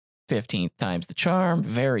15th time's the charm.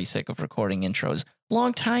 Very sick of recording intros.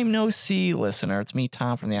 Long time no see, listener. It's me,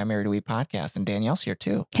 Tom, from the I'm Married to We podcast, and Danielle's here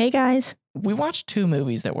too. Hey, guys. We watched 2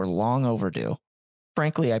 movies that were long overdue.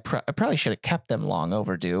 Frankly, I probably should have kept them long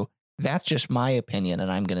overdue. That's just my opinion, and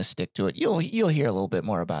I'm going to stick to it. You'll hear a little bit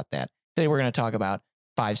more about that. Today, we're going to talk about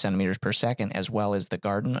 5 centimeters per second, as well as The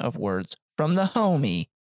Garden of Words from the homie,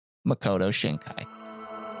 Makoto Shinkai.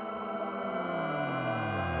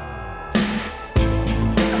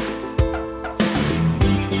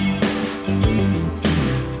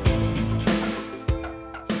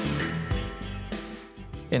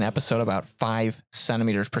 An episode about 5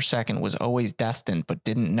 centimeters per second was always destined, but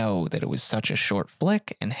didn't know that it was such a short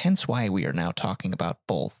flick, and hence why we are now talking about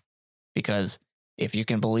both. Because if you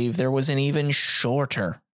can believe, there was an even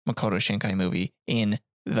shorter Makoto Shinkai movie in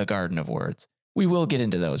The Garden of Words. We will get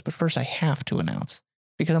into those, but first I have to announce,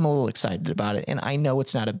 because I'm a little excited about it, and I know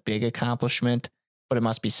it's not a big accomplishment, but it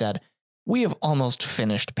must be said, we have almost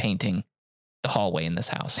finished painting the hallway in this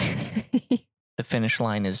house. The finish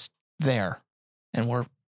line is there, and we're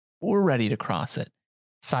ready to cross it.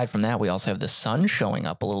 Aside from that, we also have the sun showing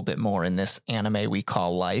up a little bit more in this anime we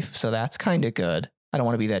call life, so that's kind of good. I don't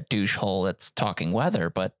want to be that douche hole that's talking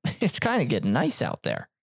weather, but it's kind of getting nice out there.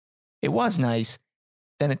 It was nice,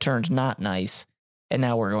 then it turned not nice, and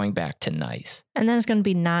now we're going back to nice. And then it's going to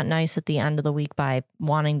be not nice at the end of the week by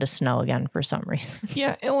wanting to snow again for some reason.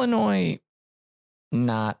 Yeah, Illinois,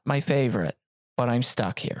 not my favorite, but I'm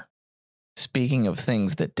stuck here. Speaking of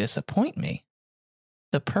things that disappoint me,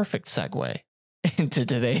 the perfect segue into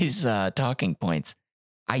today's talking points.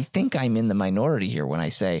 I think I'm in the minority here when I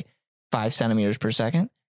say 5 centimeters per second.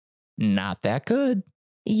 Not that good.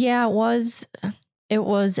 Yeah, it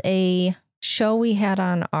was a show we had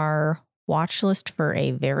on our watch list for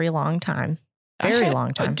a very long time.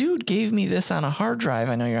 Long time. A dude gave me this on a hard drive.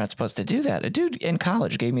 I know you're not supposed to do that. A dude in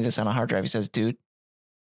college gave me this on a hard drive. He says, dude,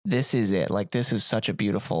 this is it. Like, this is such a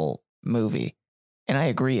beautiful movie. And I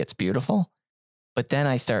agree, it's beautiful. But then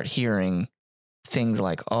I start hearing things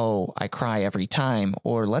like, oh, I cry every time,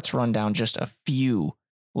 or let's run down just a few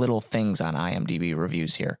little things on IMDb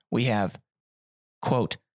reviews here. We have,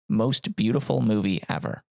 quote, most beautiful movie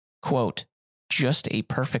ever. Quote, just a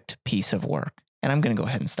perfect piece of work. And I'm going to go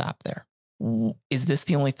ahead and stop there. Is this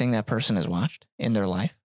the only thing that person has watched in their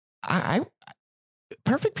life?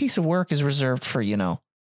 Perfect piece of work is reserved for,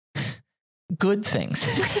 good things.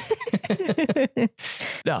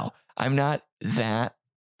 No, I'm not that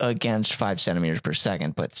against 5 centimeters per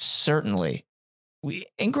second, but certainly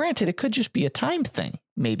and granted, it could just be a time thing.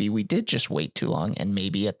 Maybe we did just wait too long. And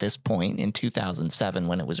maybe at this point in 2007,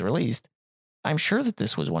 when it was released, I'm sure that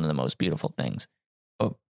this was one of the most beautiful things.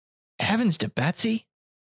 But heavens to Betsy,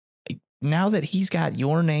 now that he's got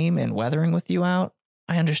Your Name and Weathering with You out,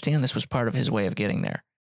 I understand this was part of his way of getting there.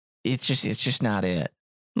 It's just not it.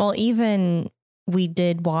 Well, even we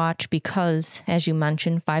did watch, because, as you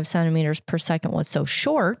mentioned, 5 centimeters per second was so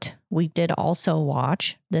short. We did also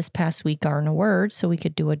watch this past week Garden of Words, so we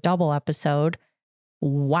could do a double episode.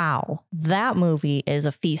 Wow, that movie is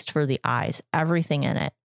a feast for the eyes. Everything in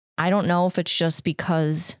it. I don't know if it's just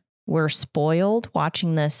because we're spoiled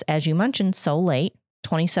watching this, as you mentioned, so late.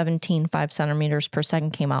 2017, 5 centimeters per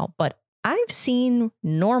second came out, but I've seen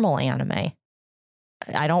normal anime.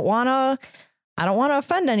 I don't want to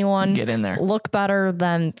offend anyone. Get in there. Look better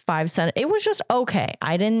than 5 centimeters. It was just okay.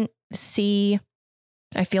 I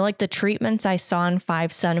feel like the treatments I saw in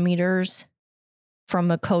 5 centimeters from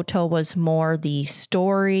Makoto was more the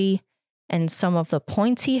story and some of the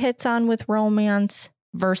points he hits on with romance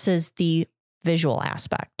versus the visual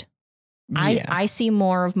aspect. Yeah. I see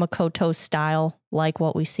more of Makoto's style, like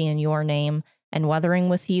what we see in Your Name and Weathering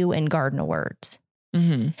with You and Garden of Words.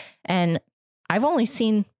 Mm-hmm. And I've only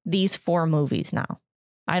seen these 4 movies now.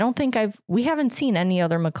 I don't think we haven't seen any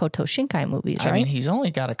other Makoto Shinkai movies, right? I mean, he's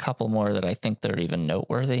only got a couple more that I think they're even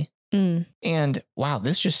noteworthy. And wow,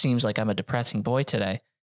 this just seems like I'm a depressing boy today.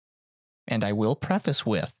 And I will preface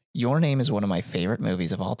with, Your Name is one of my favorite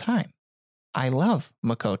movies of all time. I love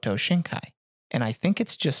Makoto Shinkai. And I think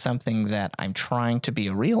it's just something that I'm trying to be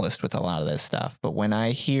a realist with a lot of this stuff. But when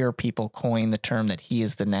I hear people coin the term that he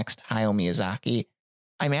is the next Hayao Miyazaki,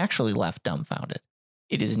 I'm actually left dumbfounded.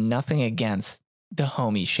 It is nothing against the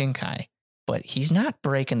homie Shinkai, but he's not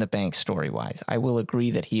breaking the bank story-wise. I will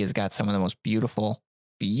agree that he has got some of the most beautiful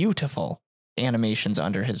animations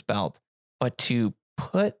under his belt.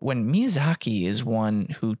 But when Miyazaki is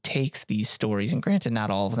one who takes these stories, and granted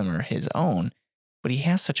not all of them are his own, but he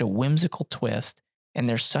has such a whimsical twist, and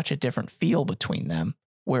there's such a different feel between them.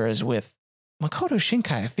 Whereas with Makoto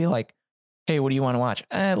Shinkai, I feel like, hey, what do you want to watch?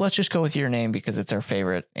 Let's just go with Your Name because it's our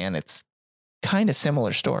favorite, and it's kind of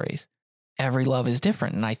similar stories. Every love is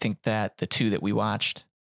different. And I think that the two that we watched,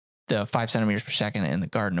 the 5 centimeters per second and the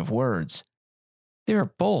Garden of Words, they're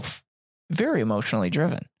both very emotionally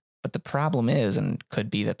driven. But the problem is, and could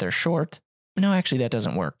be that they're short. No, actually, that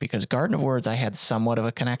doesn't work because Garden of Words, I had somewhat of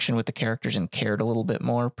a connection with the characters and cared a little bit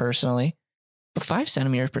more personally. But 5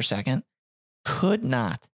 centimeters per second could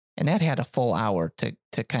not. And that had a full hour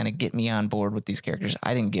to kind of get me on board with these characters.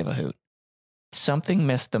 I didn't give a hoot. Something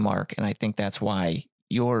missed the mark. And I think that's why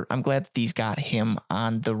I'm glad that these got him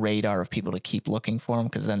on the radar of people to keep looking for him,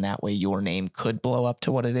 because then that way your name could blow up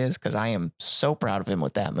to what it is, because I am so proud of him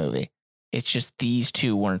with that movie. It's just these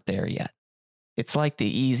two weren't there yet. It's like the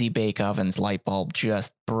Easy Bake Oven's light bulb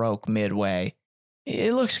just broke midway.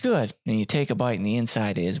 It looks good, and you take a bite and the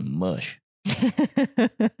inside is mush.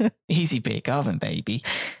 Easy Bake Oven, baby.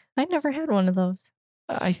 I never had one of those.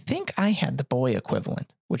 I think I had the boy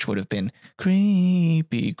equivalent, which would have been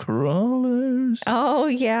creepy crawlers. Oh,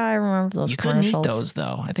 yeah, I remember those commercials. You couldn't eat those,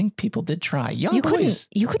 though. I think people did try. You couldn't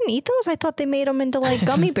eat those? I thought they made them into like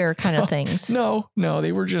gummy bear kind of things. No,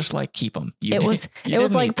 they were just like, keep them. It was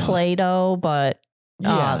like Play-Doh, but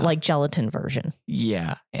like gelatin version.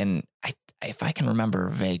 Yeah, and if I can remember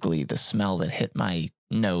vaguely the smell that hit my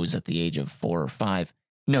nose at the age of 4 or 5,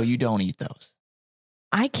 no, you don't eat those.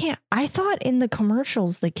 I can't. I thought in the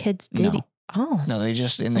commercials the kids did. No. Oh no, they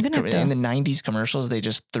just in the 90s commercials they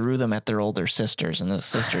just threw them at their older sisters, and the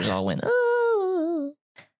sisters all went, "Oh."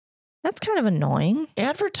 That's kind of annoying.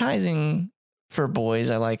 Advertising for boys,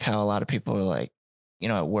 I like how a lot of people are like,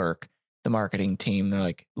 at work, the marketing team, they're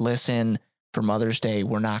like, "Listen, for Mother's Day,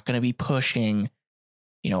 we're not going to be pushing,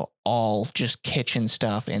 all just kitchen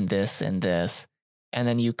stuff and this and this," and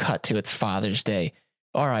then you cut to it's Father's Day.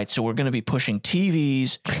 All right, so we're going to be pushing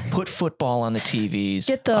TVs, put football on the TVs,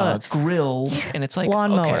 get the grills, and it's like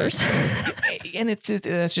lawnmowers. Okay. And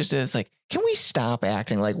it's like, can we stop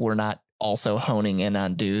acting like we're not also honing in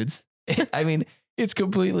on dudes? I mean, it's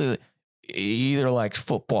completely either like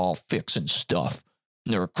football fixing stuff,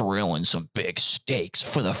 they're grilling some big steaks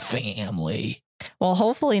for the family. Well,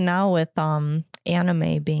 hopefully now with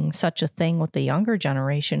anime being such a thing with the younger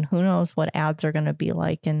generation, who knows what ads are going to be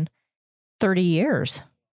like in 30 years.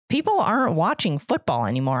 People aren't watching football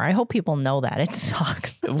anymore. I hope people know that. It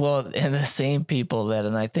sucks. Well, and the same people that,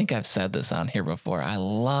 and I think I've said this on here before, I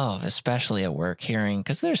love, especially at work, hearing,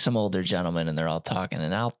 because there's some older gentlemen and they're all talking,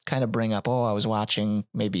 and I'll kind of bring up, I was watching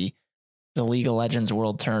maybe the League of Legends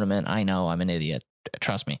World Tournament. I know, I'm an idiot.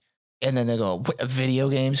 Trust me. And then they go, video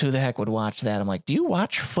games? Who the heck would watch that? I'm like, do you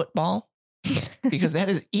watch football? Because that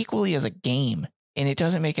is equally as a game. And it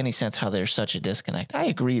doesn't make any sense how there's such a disconnect. I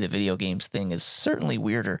agree the video games thing is certainly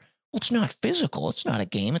weirder. Well, it's not physical. It's not a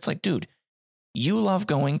game. It's like, dude, you love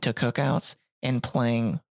going to cookouts and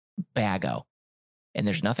playing Bago. And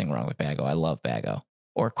there's nothing wrong with Bago. I love Bago.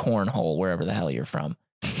 Or Cornhole, wherever the hell you're from.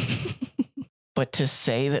 But to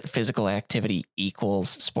say that physical activity equals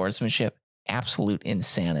sportsmanship, absolute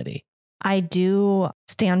insanity. I do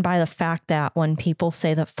stand by the fact that when people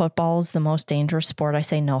say that football is the most dangerous sport, I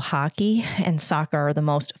say no, hockey and soccer are the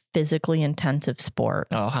most physically intensive sport.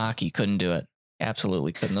 Oh, hockey couldn't do it.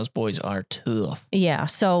 Absolutely couldn't. Those boys are tough. Yeah.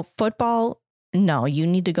 So football, no, you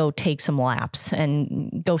need to go take some laps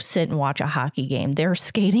and go sit and watch a hockey game. They're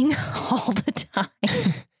skating all the time.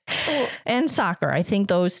 And soccer. I think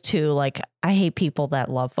those two, like, I hate people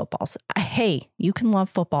that love football. Hey, you can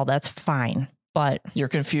love football. That's fine. But you're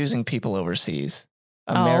confusing people overseas.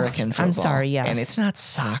 American football. I'm sorry, yes. And it's not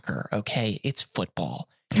soccer, okay? It's football.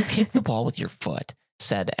 You kick the ball with your foot,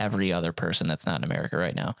 said every other person that's not in America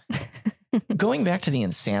right now. Going back to the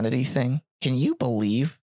insanity thing, can you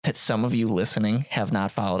believe that some of you listening have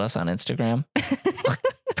not followed us on Instagram?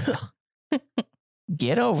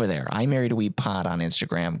 Get over there. I Married a Weeb Pod on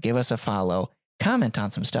Instagram. Give us a follow. Comment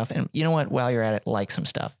on some stuff. And you know what? While you're at it, like some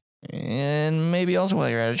stuff. And maybe also while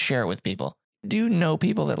you're at it, share it with people. Do you know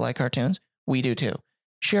people that like cartoons? We do too.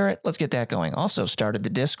 Share it. Let's get that going. Also started the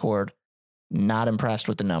Discord. Not impressed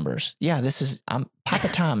with the numbers. Yeah, Papa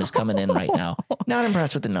Tom is coming in right now. Not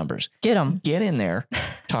impressed with the numbers. Get him. Get in there.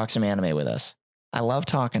 Talk some anime with us. I love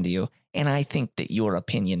talking to you. And I think that your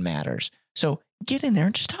opinion matters. So get in there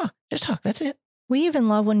and just talk. Just talk. That's it. We even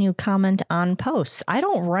love when you comment on posts. I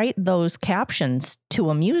don't write those captions to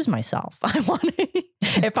amuse myself.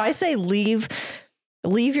 If I say leave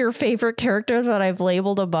your favorite character that I've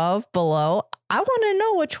labeled below, I want to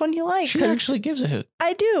know which one you like. She actually gives a hoot.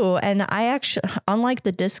 I do. And I actually, unlike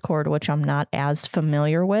the Discord, which I'm not as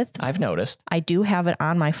familiar with. I've noticed. I do have it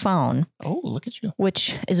on my phone. Oh, look at you.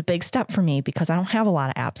 Which is a big step for me because I don't have a lot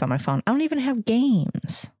of apps on my phone. I don't even have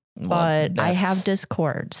games. but I have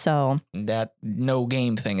Discord, so that no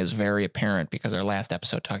game thing is very apparent because our last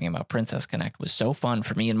episode talking about Princess Connect was so fun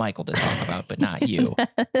for me and Michael to talk about, but not you.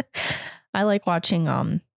 I like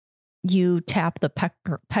watching you tap the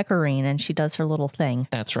pecorine and she does her little thing.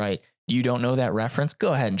 That's right. You don't know that reference?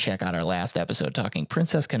 Go ahead and check out our last episode talking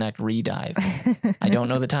Princess Connect Redive. I don't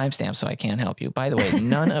know the timestamp, so I can't help you. By the way,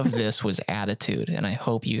 none of this was attitude, and I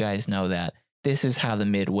hope you guys know that. This is how the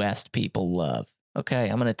Midwest people love. Okay,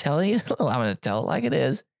 I'm going to tell you. I'm going to tell it like it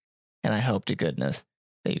is, and I hope to goodness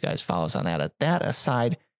that you guys follow us on that. That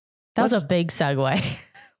aside, that was a big segue.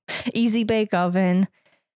 Easy bake oven.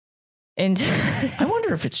 And I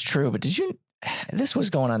wonder if it's true, but this was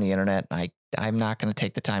going on the internet. I'm not going to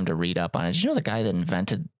take the time to read up on it. Did you know the guy that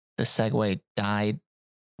invented the Segway died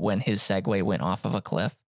when his Segway went off of a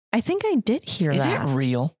cliff? I think I did hear that. Is that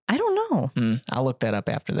real? I don't know. I'll look that up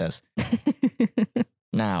after this.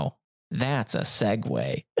 Now, that's a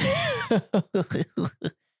segue.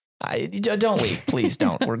 Don't leave. Please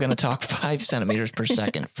don't. We're going to talk 5 centimeters per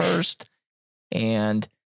second first. And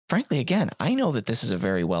frankly, again, I know that this is a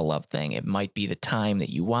very well-loved thing. It might be the time that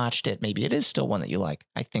you watched it. Maybe it is still one that you like.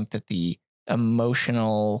 I think that the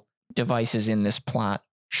emotional devices in this plot,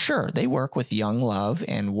 sure, they work with young love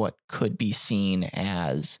and what could be seen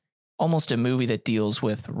as almost a movie that deals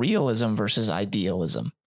with realism versus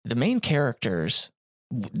idealism. The main characters,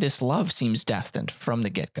 this love seems destined from the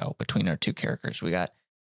get-go between our two characters. We got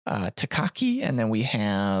Takaki and then we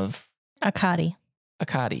have Akari.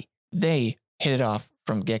 They hit it off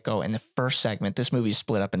from get-go. And the first segment, this movie is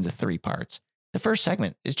split up into 3 parts. The first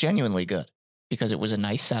segment is genuinely good because it was a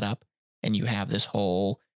nice setup and you have this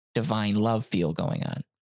whole divine love feel going on.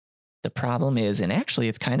 The problem is, and actually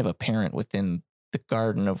it's kind of apparent within the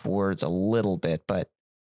Garden of Words a little bit, but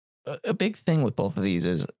a big thing with both of these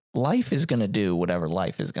is life is going to do whatever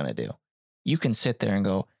life is going to do. You can sit there and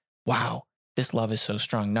go, wow, this love is so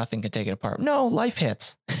strong, nothing can take it apart. No, life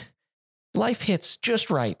hits. Life hits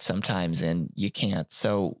just right sometimes and you can't.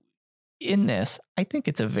 So in this, I think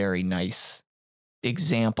it's a very nice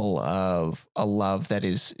example of a love that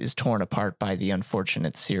is torn apart by the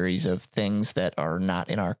unfortunate series of things that are not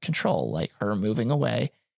in our control, like her moving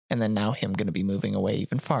away and then now him going to be moving away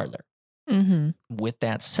even farther. Mm-hmm. With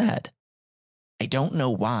that said, I don't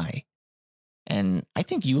know why. And I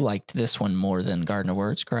think you liked this one more than Garden of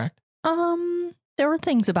Words, correct? There were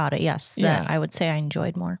things about it, yes, that I would say I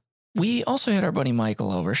enjoyed more. We also had our buddy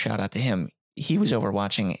Michael over. Shout out to him. He was over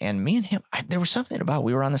watching, and me and him, there was something about,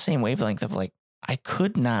 we were on the same wavelength of like, I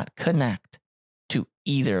could not connect to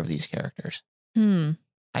either of these characters.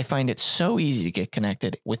 I find it so easy to get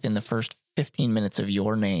connected within the first 15 minutes of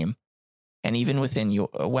Your Name, and even within your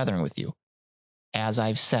Weathering with You. As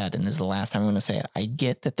I've said, and this is the last time I'm going to say it, I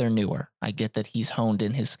get that they're newer. I get that he's honed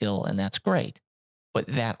in his skill, and that's great. But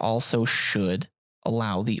that also should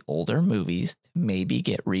allow the older movies to maybe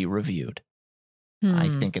get re-reviewed. I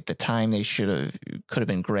think at the time they could have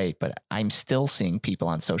been great, but I'm still seeing people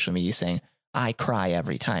on social media saying, I cry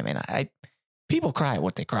every time. And people cry at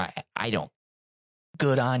what they cry at. I don't.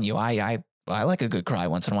 Good on you. I like a good cry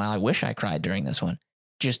once in a while. I wish I cried during this one.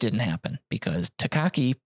 Just didn't happen because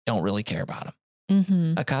Takaki, don't really care about him.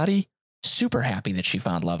 Mm-hmm. Akari, super happy that she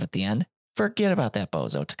found love at the end. Forget about that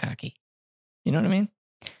bozo Takaki. You know what I mean?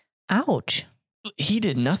 Ouch. He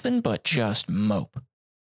did nothing but just mope.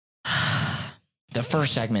 The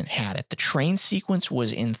first segment had it. The train sequence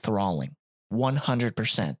was enthralling.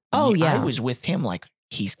 100%. Oh, yeah. I was with him like,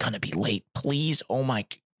 he's going to be late. Please. Oh, my.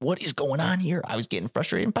 What is going on here? I was getting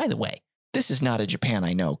frustrated. And by the way, this is not a Japan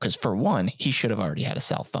I know, because for one, he should have already had a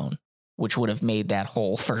cell phone, which would have made that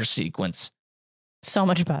whole first sequence so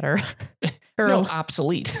much better. No,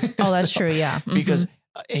 obsolete. Oh, that's true. Yeah. Mm-hmm. Because,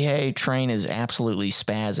 hey, train is absolutely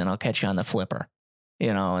spaz and I'll catch you on the flipper,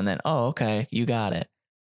 you know, and then, oh, okay, you got it.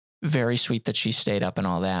 Very sweet that she stayed up and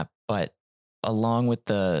all that. But along with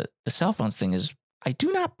the cell phones thing is, I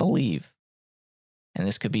do not believe, and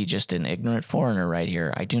this could be just an ignorant foreigner right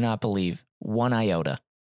here, I do not believe one iota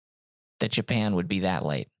that Japan would be that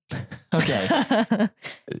late. Okay.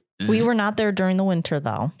 We were not there during the winter,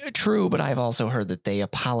 though. True, but I've also heard that they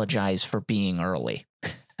apologize for being early.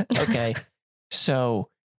 Okay. So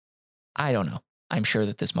I don't know. I'm sure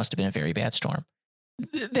that this must have been a very bad storm.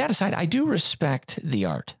 That aside, I do respect the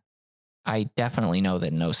art. I definitely know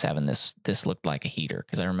that in 07, this looked like a heater,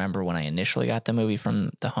 because I remember when I initially got the movie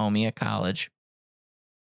from the homie at college,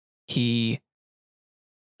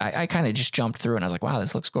 I kind of just jumped through and I was like, wow,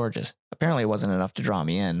 this looks gorgeous. Apparently it wasn't enough to draw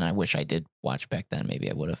me in. And I wish I did watch back then. Maybe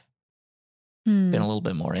I would have been a little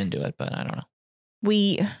bit more into it, but I don't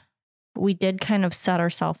know. We did kind of set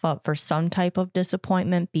ourselves up for some type of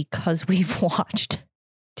disappointment because we've watched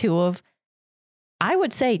I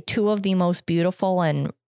would say two of the most beautiful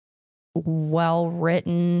and well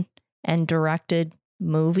written and directed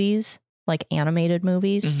movies, like animated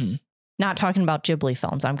movies. Mm-hmm. Not talking about Ghibli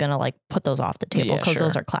films. I'm going to like put those off the table because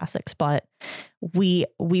those are classics. But we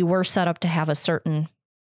were set up to have a certain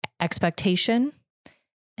expectation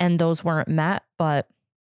and those weren't met. But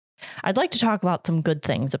I'd like to talk about some good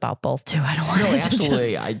things about both too. I don't want No,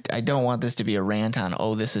 absolutely. I don't want this to be a rant on,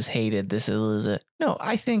 oh, this is hated. This is no,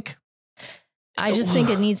 I think. I just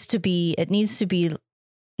think it needs to be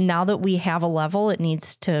now that we have a level, it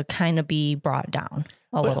needs to kind of be brought down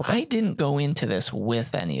a little bit. I didn't go into this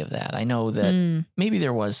with any of that. I know that maybe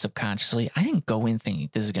there was subconsciously. I didn't go in thinking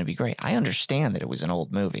this is going to be great. I understand that it was an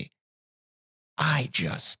old movie. I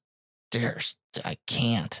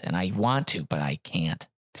can't, and I want to, but I can't.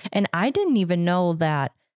 And I didn't even know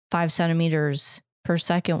that 5 centimeters per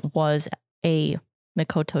second was a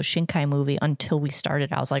Makoto Shinkai movie until we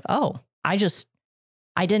started. I was like, oh, I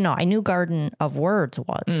didn't know. I knew Garden of Words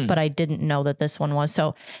was, but I didn't know that this one was.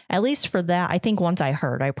 So at least for that, I think once I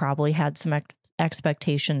heard, I probably had some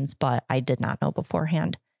expectations, but I did not know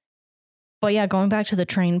beforehand. But yeah, going back to the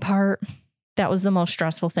train part, that was the most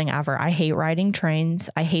stressful thing ever. I hate riding trains.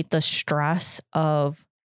 I hate the stress of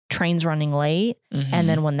trains running late. Mm-hmm. And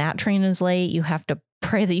then when that train is late, you have to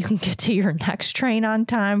pray that you can get to your next train on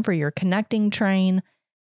time for your connecting train.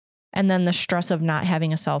 And then the stress of not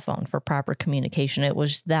having a cell phone for proper communication. It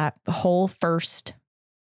was that whole first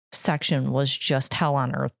section was just hell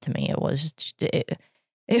on earth to me. It was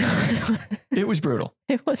brutal.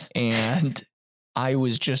 It was. And I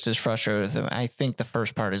was just as frustrated with him. I think the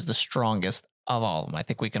first part is the strongest of all of them. I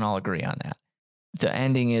think we can all agree on that. The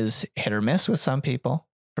ending is hit or miss with some people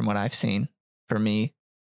from what I've seen. For me,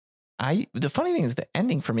 the funny thing is the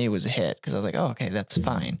ending for me was a hit because I was like, oh, okay, that's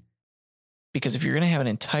fine. Because if you're going to have an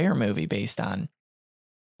entire movie based on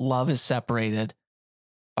love is separated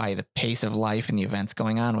by the pace of life and the events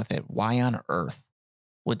going on with it, why on earth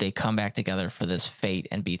would they come back together for this fate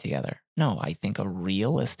and be together? No, I think a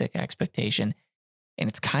realistic expectation, and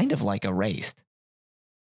it's kind of like Erased,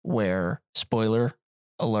 where, spoiler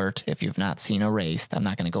alert, if you've not seen Erased, I'm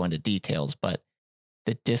not going to go into details, but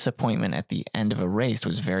the disappointment at the end of Erased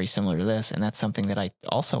was very similar to this. And that's something that I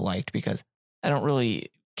also liked because I don't really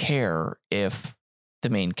care if the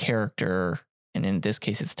main character, and in this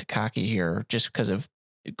case it's Takaki here, just because of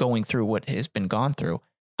going through what has been gone through,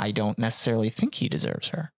 I don't necessarily think he deserves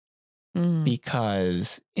her.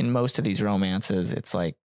 Because in most of these romances, it's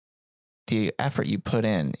like the effort you put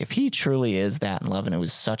in, if he truly is that in love and it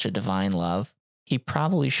was such a divine love, he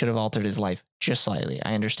probably should have altered his life just slightly.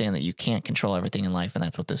 I understand that you can't control everything in life and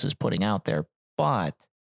that's what this is putting out there, but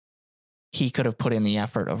he could have put in the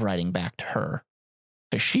effort of writing back to her.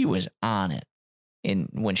 Because she was on it. And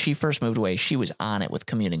when she first moved away, she was on it with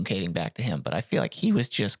communicating back to him. But I feel like he was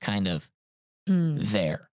just kind of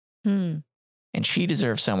there. And she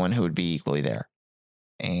deserves someone who would be equally there.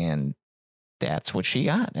 And that's what she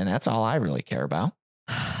got. And that's all I really care about.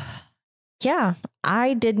 Yeah,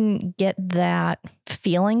 I didn't get that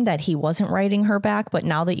feeling that he wasn't writing her back. But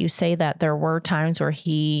now that you say that, there were times where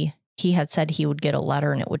he had said he would get a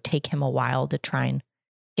letter and it would take him a while to try and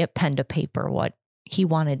get pen to paper what he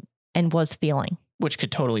wanted and was feeling. Which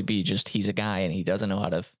could totally be just he's a guy and he doesn't know how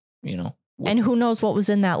to, And who knows what was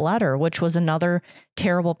in that letter, which was another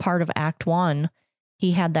terrible part of Act 1.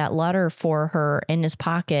 He had that letter for her in his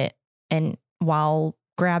pocket. And while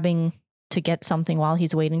grabbing to get something while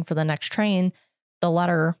he's waiting for the next train, the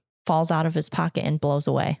letter falls out of his pocket and blows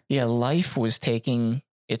away. Yeah, life was taking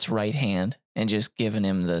its right hand and just giving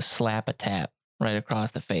him the slap a tap right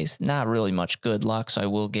across the face. Not really much good luck, so I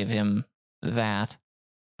will give him that.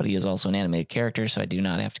 But he is also an animated character, so I do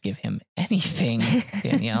not have to give him anything,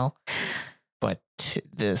 Danielle. But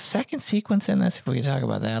the second sequence in this, if we could talk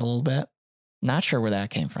about that a little bit, not sure where that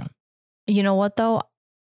came from. You know what, though?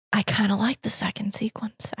 I kind of like the second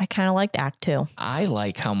sequence. I kind of liked Act 2. I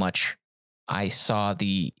like how much I saw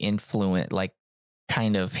the influence, like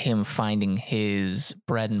kind of him finding his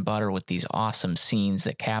bread and butter with these awesome scenes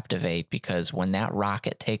that captivate, because when that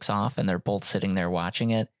rocket takes off and they're both sitting there watching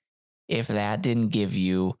it, if that didn't give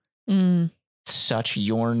you such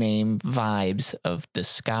Your Name vibes of the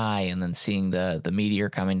sky and then seeing the meteor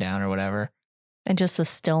coming down or whatever. And just the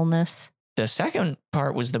stillness. The second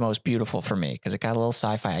part was the most beautiful for me because it got a little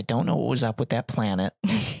sci-fi. I don't know what was up with that planet.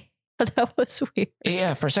 That was weird.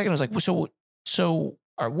 Yeah, for a second I was like, so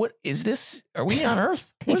what is this? Are we on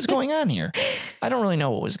Earth? What is going on here? I don't really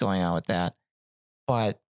know what was going on with that.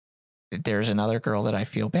 But there's another girl that I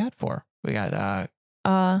feel bad for. We got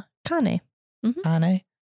Kane. Kane.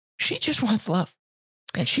 She just wants love.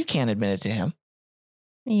 And she can't admit it to him.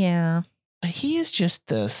 Yeah. But he is just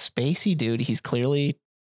the spacey dude. He's clearly,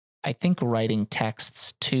 I think, writing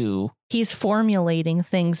texts to. He's formulating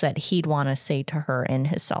things that he'd want to say to her in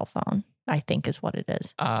his cell phone, I think is what it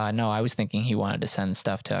is. No, I was thinking he wanted to send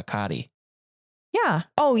stuff to Akati. Yeah.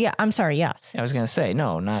 Oh, yeah. I'm sorry. Yes. I was going to say,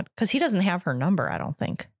 no, not. Because he doesn't have her number, I don't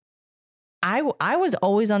think. I was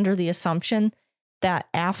always under the assumption that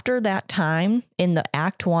after that time in the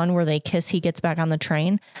act 1 where they kiss, he gets back on the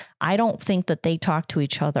train. I don't think that they talk to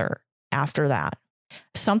each other after that.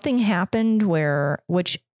 Something happened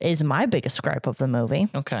which is my biggest gripe of the movie.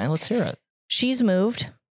 Okay, let's hear it. She's moved.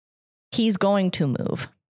 He's going to move.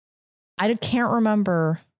 I can't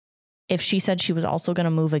remember if she said she was also going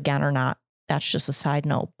to move again or not. That's just a side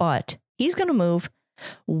note, but he's going to move.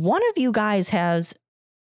 One of you guys has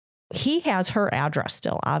her address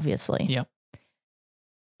still, obviously. Yep.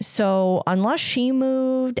 So unless she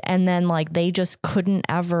moved and then like they just couldn't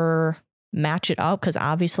ever match it up, because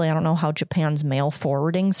obviously I don't know how Japan's mail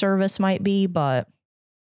forwarding service might be, but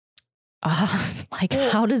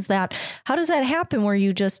how does that happen where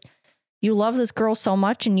you love this girl so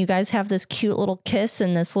much and you guys have this cute little kiss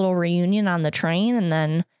and this little reunion on the train, and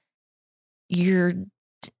then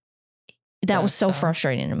that was so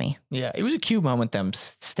frustrating to me. Yeah, it was a cute moment, them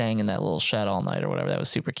staying in that little shed all night or whatever. That was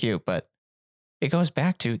super cute. But it goes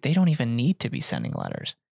back to, they don't even need to be sending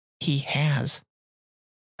letters. He has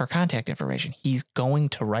her contact information. He's going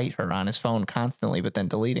to write her on his phone constantly, but then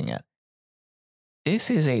deleting it. This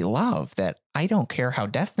is a love that I don't care how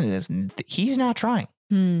destined it is. He's not trying.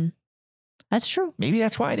 That's true. Maybe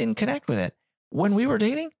that's why I didn't connect with it. When we were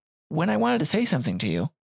dating, when I wanted to say something to you,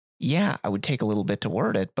 yeah, I would take a little bit to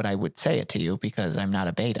word it, but I would say it to you because I'm not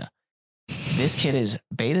a beta. This kid is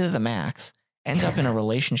beta to the max, ends up in a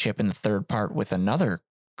relationship in the third part with another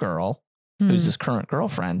girl who's his current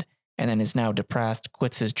girlfriend, and then is now depressed,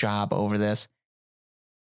 quits his job over this.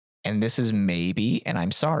 And this is maybe, and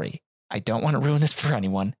I'm sorry, I don't want to ruin this for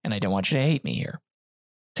anyone, and I don't want you to hate me here.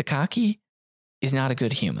 Takaki is not a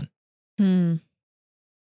good human.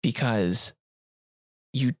 Because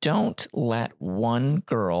you don't let one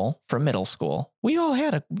girl from middle school, we all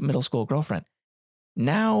had a middle school girlfriend.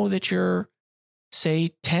 Now that you're,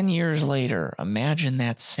 say, 10 years later, imagine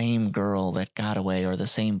that same girl that got away or the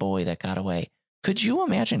same boy that got away. Could you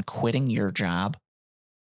imagine quitting your job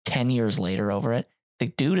 10 years later over it? The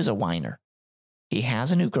dude is a whiner. He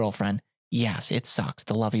has a new girlfriend. Yes, it sucks.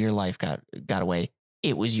 The love of your life got away.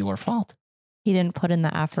 It was your fault. He didn't put in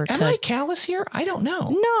the effort. Am I callous here? I don't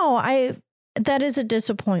know. No, that is a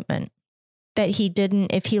disappointment that he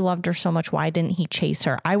didn't. If he loved her so much, why didn't he chase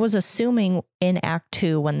her? I was assuming in Act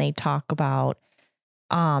 2 when they talk about,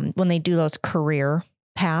 when they do those career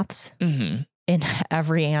paths in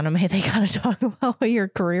every anime, they got to talk about what your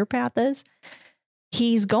career path is.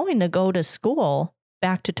 He's going to go to school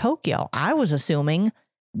back to Tokyo. I was assuming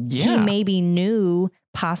he maybe knew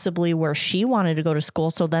possibly where she wanted to go to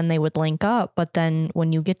school, so then they would link up. But then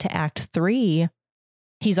when you get to Act 3,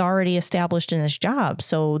 he's already established in his job.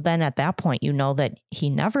 So then at that point, you know that he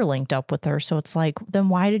never linked up with her. So it's like, then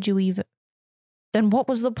why did you even, then what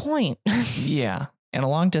was the point? Yeah. And a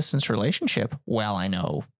long distance relationship, well, I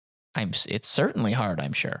know it's certainly hard,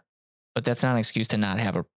 I'm sure, but that's not an excuse to not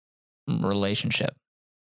have a relationship.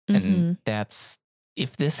 And that's,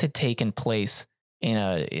 if this had taken place in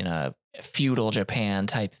a feudal Japan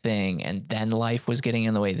type thing, and then life was getting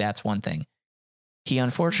in the way, that's one thing. He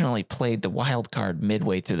unfortunately played the wild card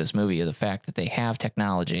midway through this movie of the fact that they have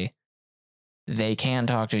technology. They can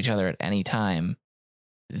talk to each other at any time.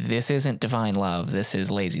 This isn't divine love. This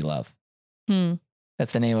is lazy love.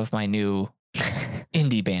 That's the name of my new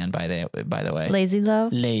indie band, by the way. Lazy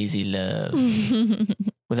Love? Lazy Love.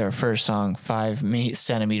 With our first song, 5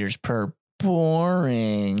 centimeters per.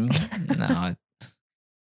 Boring. No.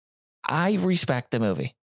 I respect the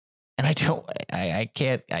movie. And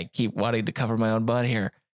I keep wanting to cover my own butt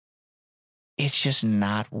here. It's just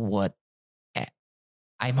not what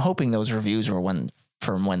I'm hoping those reviews were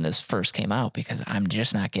from when this first came out, because I'm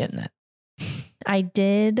just not getting it.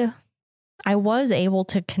 I was able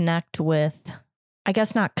to connect with, I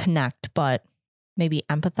guess not connect, but maybe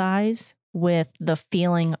empathize with the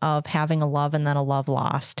feeling of having a love and then a love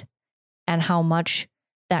lost, and how much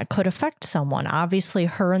that could affect someone. Obviously,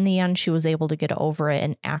 her in the end, she was able to get over it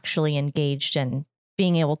and actually engaged in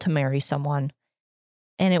being able to marry someone.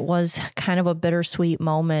 And it was kind of a bittersweet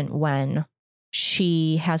moment when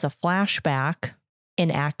she has a flashback in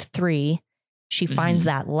Act 3. She finds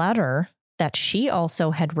that letter that she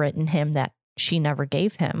also had written him that she never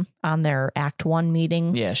gave him on their Act 1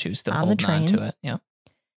 meeting. Yeah, she was still holding on to it. Yeah.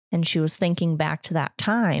 And she was thinking back to that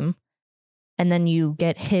time And then you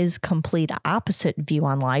get his complete opposite view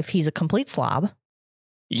on life. He's a complete slob.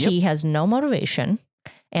 Yep. He has no motivation.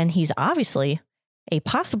 And he's obviously a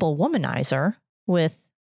possible womanizer with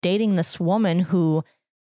dating this woman who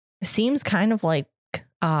seems kind of like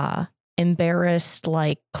embarrassed,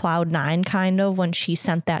 like Cloud9 kind of, when she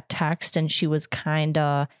sent that text and she was kind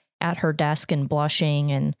of at her desk and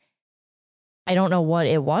blushing. And I don't know what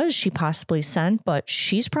it was she possibly sent, but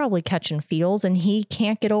she's probably catching feels and he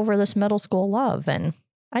can't get over this middle school love. And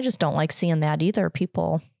I just don't like seeing that either.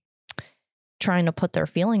 People trying to put their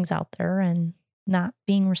feelings out there and not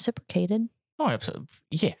being reciprocated. Oh, absolutely.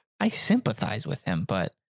 Yeah, I sympathize with him,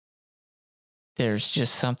 but there's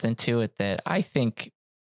just something to it that I think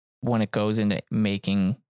when it goes into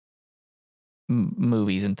making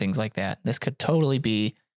movies and things like that, this could totally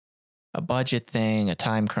be a budget thing, a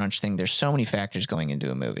time crunch thing. There's so many factors going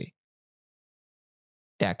into a movie.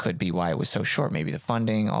 That could be why it was so short. Maybe the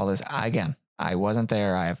funding, all this. Again, I wasn't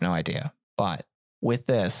there. I have no idea. But with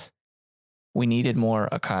this, we needed more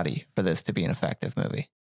Akadi for this to be an effective movie.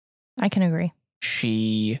 I can agree.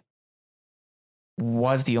 She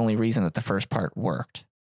was the only reason that the first part worked.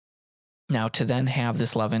 Now, to then have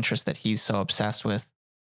this love interest that he's so obsessed with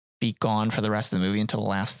be gone for the rest of the movie until the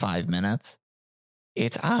last 5 minutes,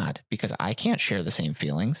 it's odd because I can't share the same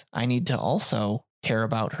feelings. I need to also care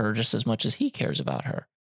about her just as much as he cares about her.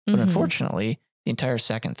 But unfortunately, the entire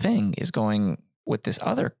second thing is going with this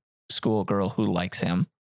other schoolgirl who likes him.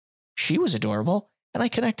 She was adorable, and I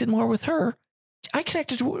connected more with her. I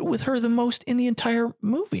connected with her the most in the entire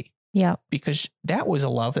movie. Yeah. Because that was a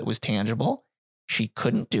love that was tangible. She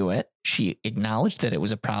couldn't do it. She acknowledged that it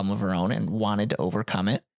was a problem of her own and wanted to overcome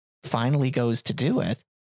it. Finally goes to do it,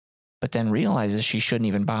 but then realizes she shouldn't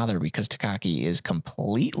even bother because Takaki is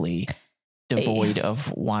completely devoid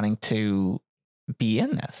of wanting to be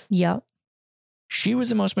in this. Yep. She was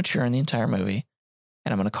the most mature in the entire movie.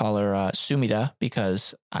 And I'm going to call her Sumida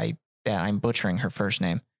because I'm butchering her first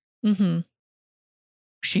name. Mm-hmm.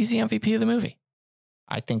 She's the MVP of the movie.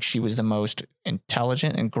 I think she was the most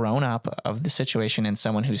intelligent and grown up of the situation and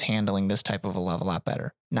someone who's handling this type of a love a lot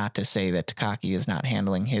better. Not to say that Takaki is not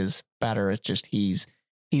handling his better. It's just he's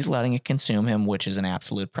letting it consume him, which is an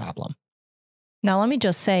absolute problem. Now, let me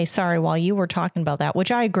just say, sorry, while you were talking about that,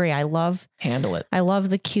 which I agree, Handle it. I love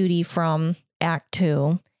the cutie from Act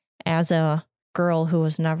 2 as a girl who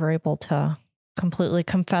was never able to completely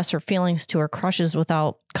confess her feelings to her crushes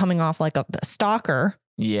without coming off like a stalker.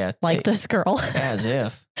 Yeah. Like this girl. As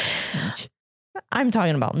if. I'm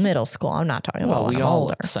talking about middle school. I'm not talking about we when all I'm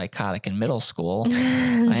older. looked psychotic in middle school.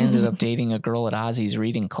 I ended up dating a girl at Ozzy's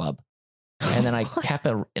reading club. And then I kept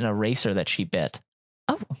an eraser that she bit.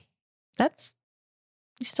 Oh,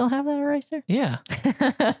 you still have that eraser? Yeah.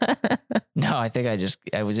 No, I think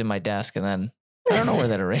I was in my desk and then I don't know where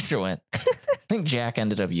that eraser went. I think Jack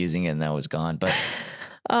ended up using it and that was gone. But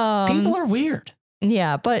people are weird.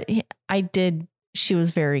 Yeah, but she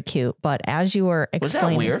was very cute. But as you were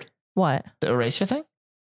explaining. Was that weird? What? The eraser thing?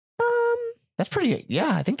 That's pretty,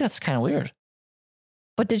 yeah, I think that's kind of weird.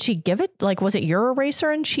 But did she give it? Like, was it your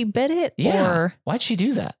eraser and she bit it? Yeah. Or? Why'd she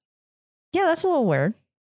do that? Yeah, that's a little weird.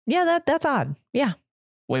 Yeah, that's odd. Yeah.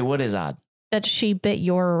 Wait, what is odd? That she bit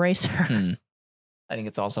your eraser. I think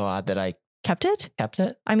it's also odd that I kept it.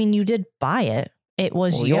 I mean, you did buy it. It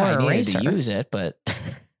was your I eraser. needed to use it, but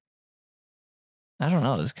I don't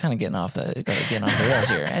know. This is kind of getting off the rails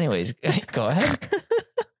here. Anyways, go ahead.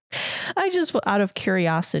 I just, out of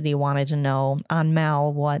curiosity, wanted to know on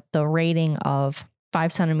Mal what the rating of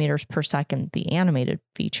 5 centimeters per second, the animated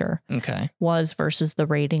feature, was versus the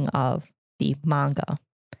rating of the manga.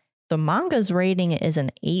 The manga's rating is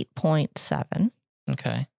an 8.7.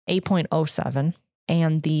 Okay. 8.07.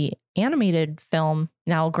 And the animated film,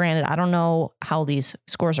 now granted, I don't know how these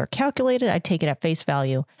scores are calculated. I take it at face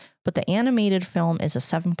value, but the animated film is a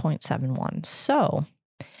 7.71. So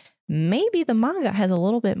maybe the manga has a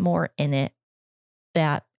little bit more in it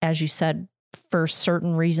that, as you said, for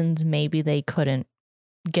certain reasons, maybe they couldn't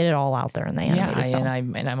get it all out there in the animated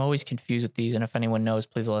film. And I'm always confused with these. And if anyone knows,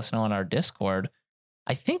 please let us know on our Discord.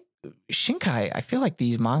 I think Shinkai, I feel like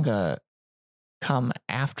these manga come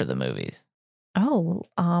after the movies. Oh,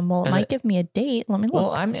 well, it might give me a date. Let me look.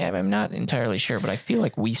 Well, I'm not entirely sure, but I feel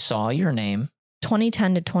like we saw your name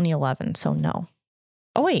 2010 to 2011. So no.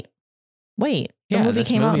 Oh, wait. The Yeah, movie this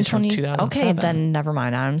came out in movie's from 2007. Okay, 2007. then never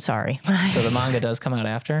mind. I'm sorry. So the manga does come out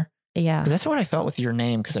after? Yeah. 'Cause that's what I felt with your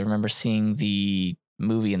name, because I remember seeing the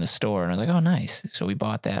movie in the store and I was like, oh, nice. So we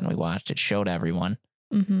bought that and we watched it, showed everyone.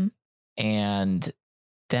 Mm-hmm. And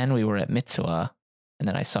then we were at Mitsuwa and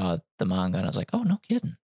then I saw the manga and I was like, oh, no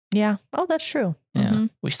kidding. Yeah. Oh, that's true. Yeah. Mm-hmm.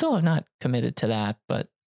 We still have not committed to that, but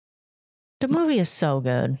The movie is so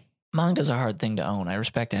good. Manga's a hard thing to own. I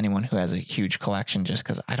respect anyone who has a huge collection just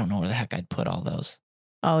because I don't know where the heck I'd put all those.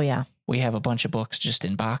 Oh, yeah. We have a bunch of books just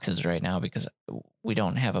in boxes right now because we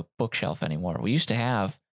don't have a bookshelf anymore. We used to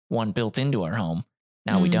have one built into our home.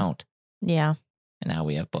 Now we don't. Yeah. And now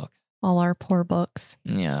we have books. All our poor books.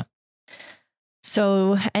 Yeah.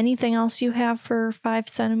 So anything else you have for 5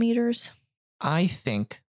 centimeters? I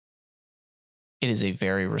think it is a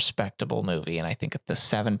very respectable movie. And I think the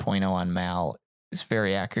 7.0 on Mal is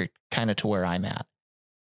very accurate, kind of to where I'm at.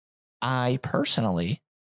 I personally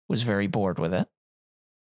was very bored with it,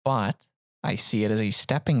 but I see it as a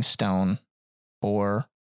stepping stone for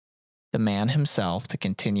the man himself to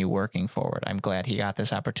continue working forward. I'm glad he got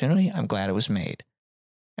this opportunity. I'm glad it was made.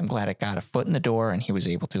 I'm glad it got a foot in the door and he was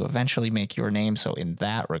able to eventually make your name. So in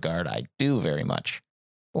that regard, I do very much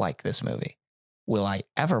like this movie. Will I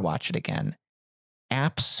ever watch it again?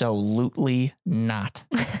 Absolutely not.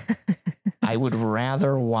 I would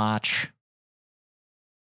rather watch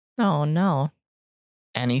no.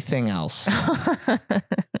 anything else.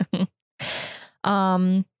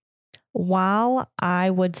 While I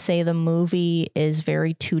would say the movie is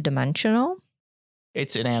very two-dimensional.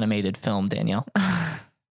 It's an animated film, Danielle.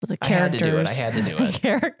 The characters, I had to do it.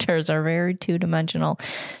 Characters are very two-dimensional.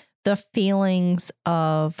 The feelings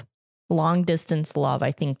of long-distance love,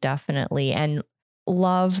 I think, definitely. And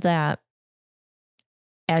love that,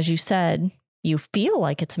 as you said, you feel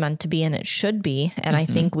like it's meant to be and it should be. And I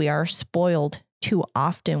think we are spoiled too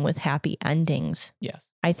often with happy endings. Yes.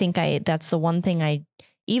 I think that's the one thing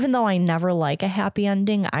even though I never like a happy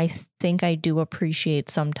ending, I think I do appreciate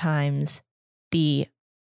sometimes the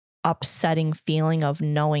upsetting feeling of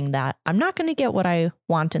knowing that I'm not going to get what I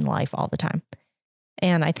want in life all the time.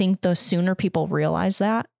 And I think the sooner people realize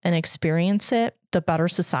that and experience it, the better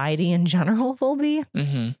society in general will be.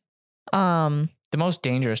 The most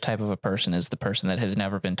dangerous type of a person is the person that has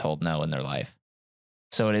never been told no in their life.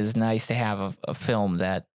 So it is nice to have a film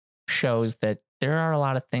that shows that there are a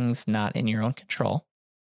lot of things not in your own control.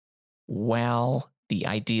 While the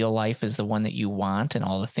ideal life is the one that you want and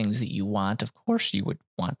all the things that you want, of course you would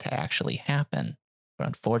want to actually happen. But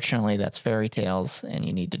unfortunately, that's fairy tales and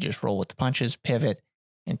you need to just roll with the punches, pivot,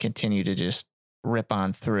 and continue to just rip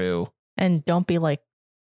on through. And don't be like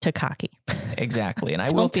Takaki. Exactly. And I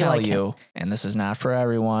will tell you, and this is not for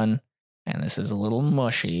everyone, and this is a little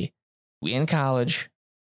mushy. We in college,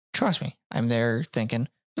 trust me, I'm there thinking,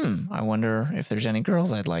 I wonder if there's any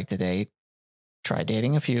girls I'd like to date. Try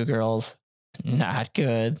dating a few girls. Not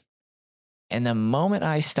good. And the moment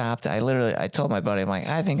I stopped, I told my buddy, I'm like,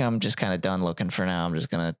 I think I'm just kind of done looking for now. I'm just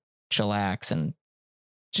going to chillax and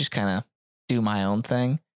just kind of do my own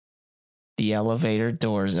thing. The elevator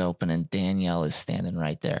doors open and Danielle is standing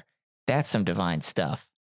right there. That's some divine stuff.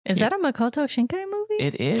 Is that a Makoto Shinkai movie?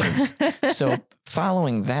 It is. So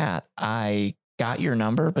following that, I got your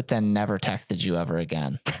number, but then never texted you ever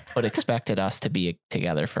again, but expected us to be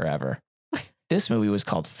together forever. This movie was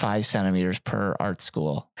called 5 centimeters per art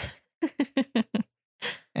school.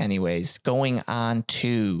 Anyways, going on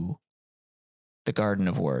to The Garden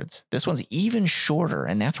of Words. This one's even shorter,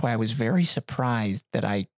 and that's why I was very surprised that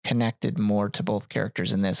I connected more to both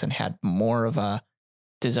characters in this and had more of a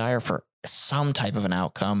desire for some type of an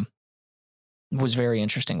outcome. It was very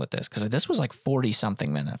interesting with this because this was like 40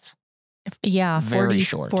 something minutes. Yeah, very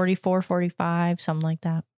short. 44, 45, something like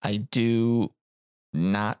that. I do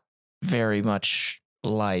not very much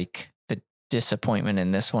like the disappointment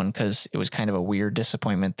in this one because it was kind of a weird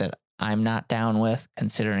disappointment that I'm not down with,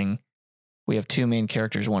 considering we have two main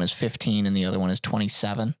characters. One is 15 and the other one is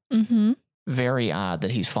 27. Very odd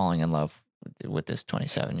that he's falling in love with this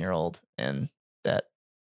 27-year-old and that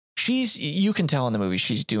you can tell in the movie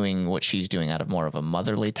she's doing what she's doing out of more of a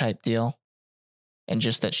motherly type deal. And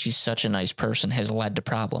just that she's such a nice person has led to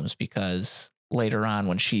problems because later on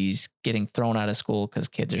when she's getting thrown out of school because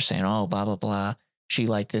kids are saying, oh, blah, blah, blah, she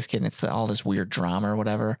liked this kid and it's all this weird drama or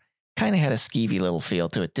whatever, kind of had a skeevy little feel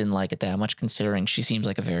to it. Didn't like it that much considering she seems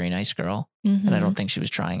like a very nice girl. And I don't think she was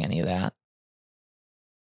trying any of that.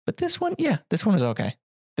 But this one is okay.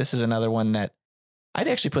 This is another one that I'd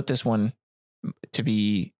actually put this one to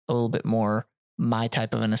be a little bit more my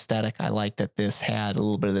type of an aesthetic. I like that this had a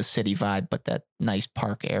little bit of the city vibe, but that nice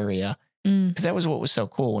park area. Because that was what was so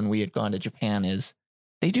cool when we had gone to Japan is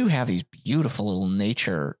they do have these beautiful little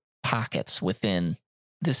nature pockets within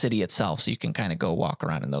the city itself. So you can kind of go walk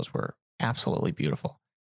around and those were absolutely beautiful.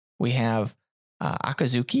 We have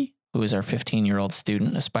Akazuki, who is our 15-year-old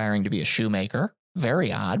student aspiring to be a shoemaker.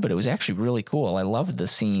 Very odd, but it was actually really cool. I loved the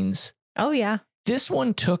scenes. Oh, yeah. This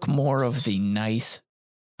one took more of the nice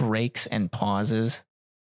breaks and pauses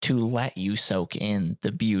to let you soak in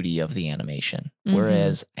the beauty of the animation. Mhm.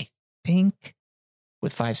 Whereas I think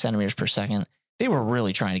with 5 centimeters per second, they were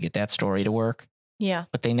really trying to get that story to work, Yeah.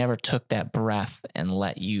 but they never took that breath and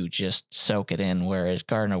let you just soak it in. Whereas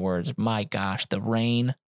Garden of Words, my gosh, the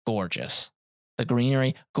rain, gorgeous. The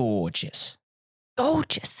greenery, gorgeous.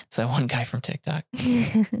 Gorgeous. It's that one guy from TikTok.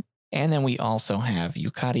 And then we also have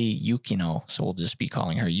Yukari Yukino. So we'll just be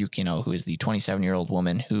calling her Yukino, who is the 27-year-old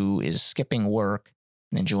woman who is skipping work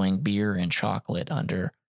and enjoying beer and chocolate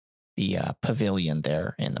under the pavilion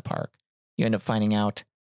there in the park. You end up finding out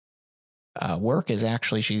work is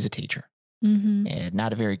actually she's a teacher. Mm-hmm. And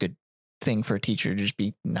not a very good thing for a teacher to just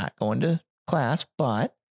be not going to class,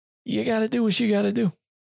 but you got to do what you got to do.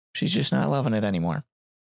 She's just not loving it anymore.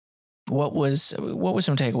 What was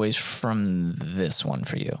some takeaways from this one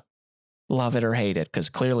for you? Love it or hate it? Because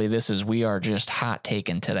clearly we are just hot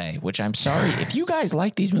taken today, which I'm sorry. If you guys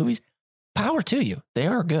like these movies, power to you. They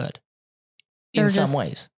are good in some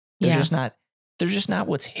ways. They're just not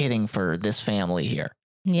what's hitting for this family here.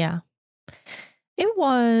 Yeah. It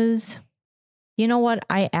was, you know what?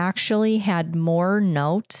 I actually had more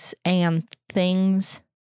notes and things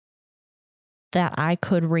that I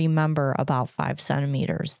could remember about 5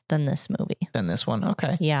 centimeters than this movie. Than this one?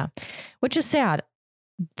 Okay. Yeah. Which is sad.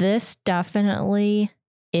 This definitely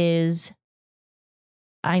is.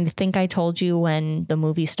 I think I told you when the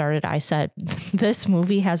movie started, I said, this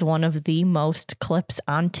movie has one of the most clips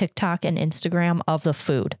on TikTok and Instagram of the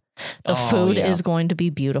food. The food is going to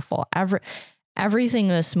be beautiful. Everything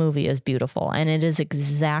in this movie is beautiful. And it is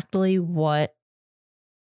exactly what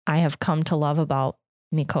I have come to love about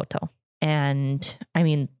Mikoto. And I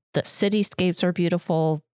mean, the cityscapes are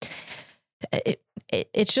beautiful.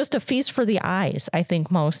 It's just a feast for the eyes, I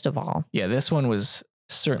think, most of all. Yeah, this one was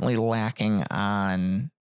certainly lacking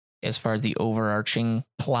on as far as the overarching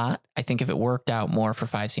plot. I think if it worked out more for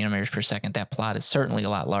 5 centimeters per second, that plot is certainly a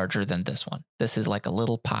lot larger than this one. This is like a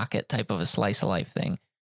little pocket type of a slice of life thing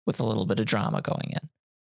with a little bit of drama going in.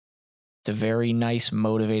 It's a very nice,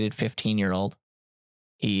 motivated 15-year-old.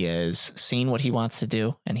 He has seen what he wants to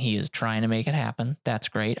do, and he is trying to make it happen. That's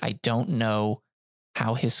great. I don't know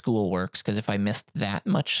how his school works, because if I missed that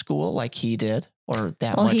much school like he did, or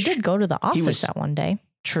that much... Well, he did go to the office that one day.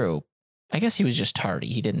 True. I guess he was just tardy.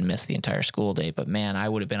 He didn't miss the entire school day, but man, I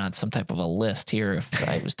would have been on some type of a list here if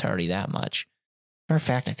I was tardy that much. Matter of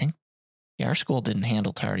fact, I think our school didn't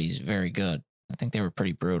handle tardies very good. I think they were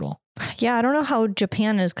pretty brutal. Yeah, I don't know how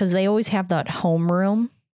Japan is, because they always have that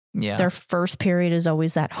homeroom. Yeah. Their first period is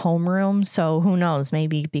always that homeroom. So who knows?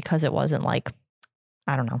 Maybe because it wasn't like,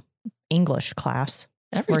 I don't know, English class.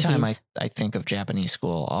 Every time I think of Japanese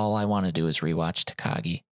school, all I want to do is rewatch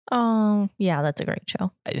Takagi. Oh, yeah, that's a great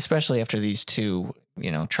show. Especially after these two,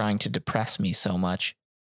 trying to depress me so much.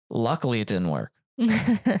 Luckily, it didn't work.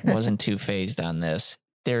 Wasn't too phased on this.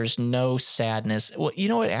 There's no sadness. Well, you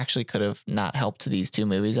know what actually could have not helped these two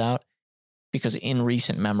movies out? Because in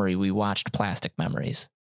recent memory, we watched Plastic Memories.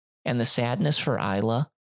 And the sadness for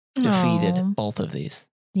Isla defeated both of these.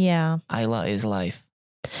 Yeah. Isla is life.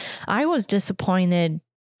 I was disappointed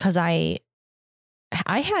because I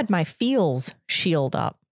had my feels shield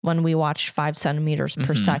up when we watched 5 centimeters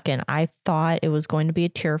per second. I thought it was going to be a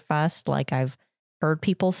tear fest. Like I've heard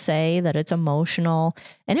people say that it's emotional,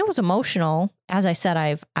 and it was emotional. As I said,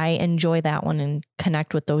 I enjoy that one and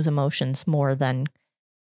connect with those emotions more than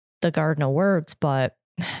the Garden of Words. But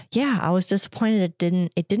yeah, I was disappointed.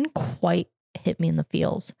 It didn't quite hit me in the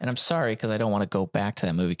feels. And I'm sorry, because I don't want to go back to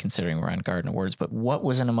that movie considering we're on Garden of Words, but what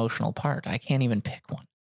was an emotional part? I can't even pick one.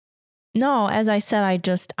 No, as I said,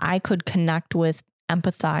 I could connect with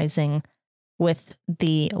empathizing with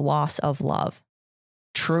the loss of love.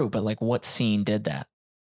 True, but like what scene did that?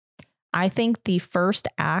 I think the first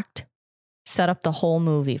act set up the whole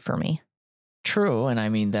movie for me. True, and I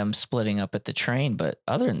mean them splitting up at the train, but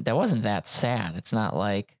other than that, wasn't that sad. It's not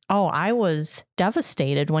like... Oh, I was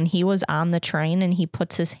devastated when he was on the train and he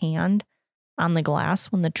puts his hand on the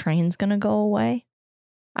glass when the train's going to go away.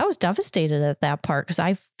 I was devastated at that part because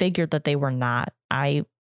I figured that they were not. I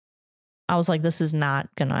was like, this is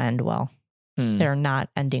not going to end well. They're not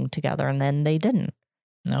ending together. And then they didn't.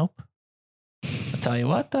 Nope. I'll tell you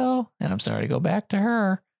what, though, and I'm sorry to go back to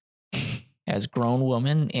her. As grown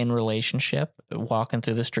woman in relationship, walking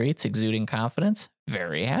through the streets, exuding confidence,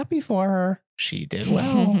 very happy for her. She did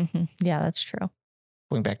well. Yeah, that's true.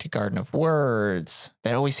 Going back to Garden of Words,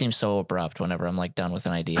 that always seems so abrupt whenever I'm like done with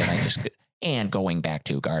an idea. And I just and going back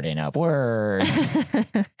to Garden of Words.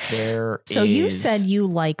 So you said you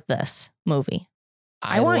like this movie.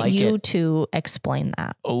 I want like you to explain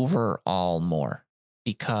that. Overall more.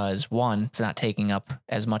 because one, it's not taking up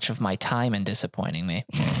as much of my time and disappointing me.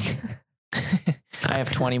 I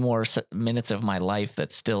have 20 more minutes of my life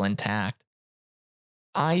that's still intact.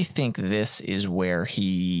 I think this is where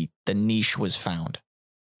the niche was found.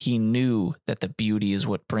 He knew that the beauty is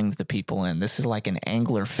what brings the people in. This is like an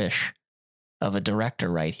anglerfish of a director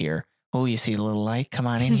right here. Oh, you see the little light? Come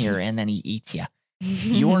on in here. And then he eats you.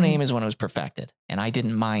 Your Name is when it was perfected. And I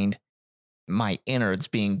didn't mind my innards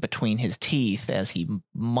being between his teeth as he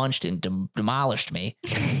munched and demolished me.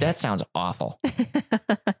 That sounds awful.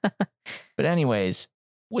 But anyways,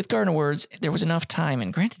 with Garden of Words, there was enough time.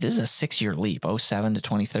 And granted, this is a 6-year leap, 2007 to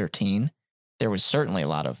 2013. There was certainly a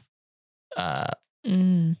lot of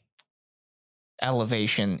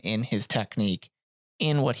elevation in his technique,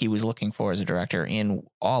 in what he was looking for as a director, in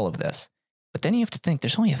all of this. But then you have to think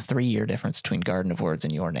there's only a 3-year difference between Garden of Words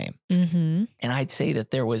and Your Name. Mm-hmm. And I'd say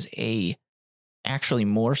that there was a actually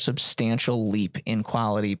more substantial leap in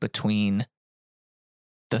quality between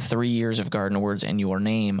the 3 years of Garden of Words and Your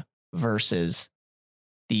Name versus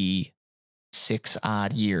the 6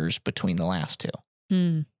 odd years between the last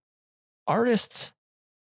two. Artists,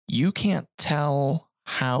 you can't tell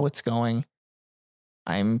how it's going.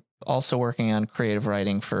 I'm also working on creative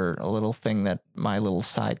writing for a little thing that my little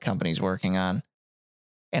side company's working on.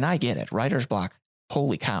 And I get it. Writer's block.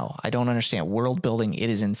 Holy cow. I don't understand. World building, it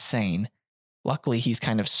is insane. Luckily, he's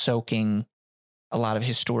kind of soaking a lot of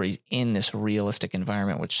his stories in this realistic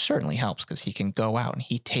environment, which certainly helps because he can go out and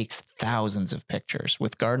he takes thousands of pictures.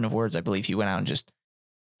 With Garden of Words, I believe he went out and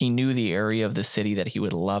he knew the area of the city that he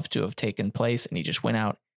would love to have taken place. And he just went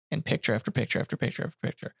out and picture after picture after picture after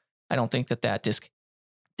picture. I don't think that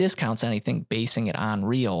discounts anything basing it on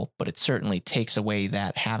real, but it certainly takes away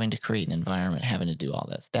that having to create an environment, having to do all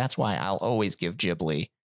this. That's why I'll always give Ghibli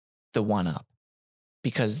the one up,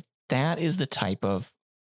 because that is the type of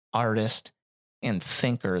artist and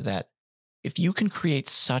thinker that if you can create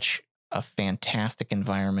such a fantastic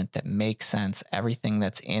environment that makes sense, everything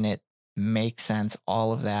that's in it makes sense,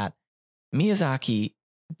 all of that, Miyazaki,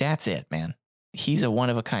 that's it, man. He's a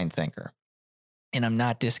one-of-a-kind thinker. And I'm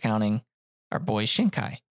not discounting our boy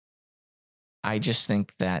Shinkai. I just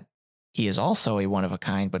think that he is also a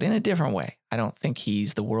one-of-a-kind, but in a different way. I don't think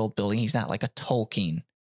he's the world building. He's not like a Tolkien.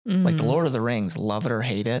 Like the Lord of the Rings, love it or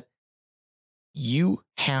hate it. You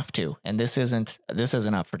have to, and this isn't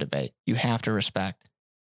up for debate. You have to respect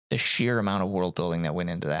the sheer amount of world building that went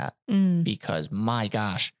into that. Because my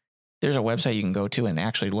gosh, there's a website you can go to and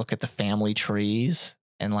actually look at the family trees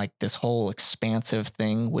and like this whole expansive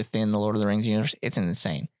thing within the Lord of the Rings universe. It's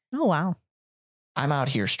insane. Oh, wow. I'm out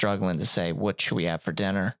here struggling to say, what should we have for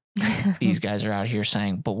dinner? These guys are out here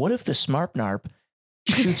saying, but what if the Smarpnarp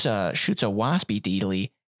shoots a waspy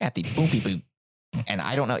deedly at the Boompy Boop? And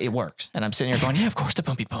I don't know, it works. And I'm sitting here going, yeah, of course, the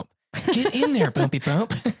Boompy Boop. Get in there, Boompy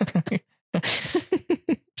Boop.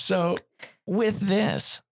 So with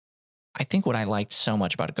this, I think what I liked so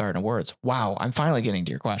much about Garden of Words, wow, I'm finally getting to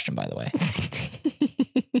your question, by the way,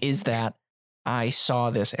 is that I saw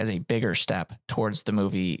this as a bigger step towards the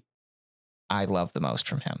movie I love the most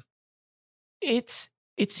from him. It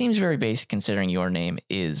seems very basic considering Your Name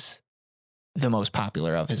is the most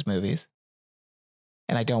popular of his movies.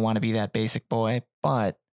 And I don't want to be that basic boy,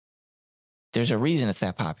 but there's a reason it's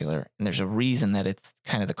that popular. And there's a reason that it's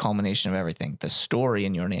kind of the culmination of everything. The story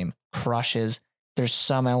in Your Name crushes. There's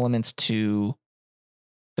some elements to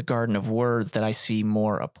the Garden of Words that I see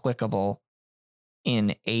more applicable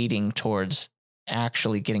in aiding towards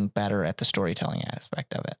actually getting better at the storytelling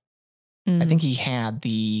aspect of it. I think he had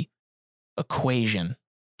the equation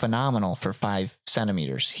phenomenal for 5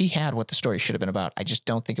 centimeters. He had what the story should have been about. I just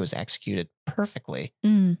don't think it was executed perfectly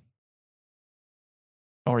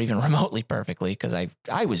or even remotely perfectly, because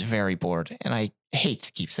I was very bored, and I hate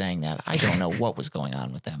to keep saying that. I don't know what was going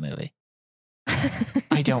on with that movie.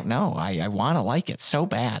 I don't know. I want to like it so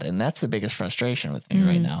bad, and that's the biggest frustration with me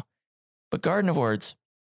right now. But Garden of Words,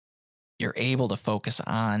 you're able to focus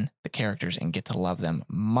on the characters and get to love them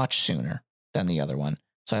much sooner than the other one.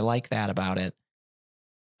 So I like that about it.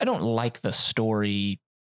 I don't like the story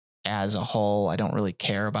as a whole. I don't really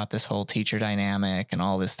care about this whole teacher dynamic and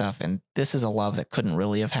all this stuff. And this is a love that couldn't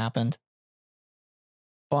really have happened.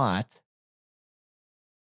 But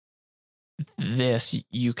this,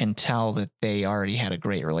 you can tell that they already had a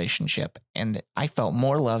great relationship. And I felt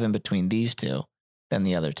more love in between these two than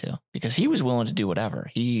the other two, because he was willing to do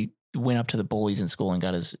whatever. He went up to the bullies in school and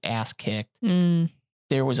got his ass kicked.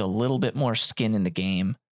 There was a little bit more skin in the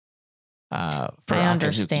game. For I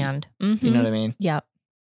understand. You know what I mean? Yep.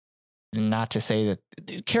 Not to say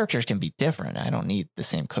that characters can be different. I don't need the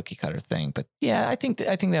same cookie cutter thing, but yeah, I think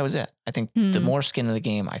that was it. I think the more skin in the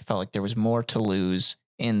game, I felt like there was more to lose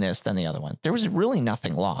in this than the other one. There was really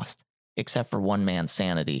nothing lost except for one man's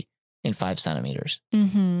sanity in 5 centimeters.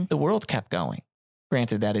 Mm-hmm. The world kept going.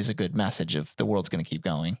 Granted, that is a good message of the world's going to keep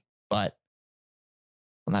going, but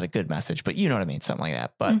well, not a good message, but you know what I mean? Something like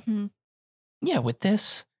that. But yeah, with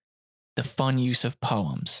this, the fun use of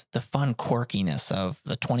poems, the fun quirkiness of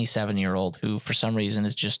the 27-year-old who for some reason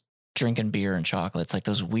is just drinking beer and chocolates, like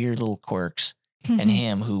those weird little quirks, and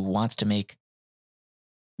him who wants to make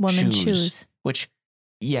women's shoes. Which,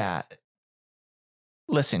 yeah,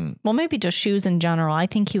 listen. Well, maybe just shoes in general. I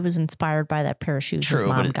think he was inspired by that pair of shoes his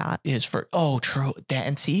mom got. True. That,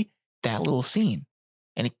 and see, that little scene.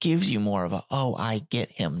 And it gives you more of a, oh, I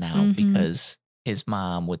get him now because his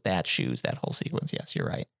mom with that shoes, that whole sequence. Yes, you're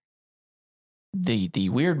right. The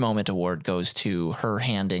weird moment award goes to her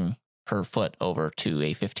handing her foot over to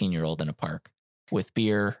a 15-year-old in a park with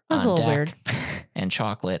beer on deck weird. And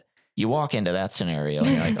chocolate. You walk into that scenario and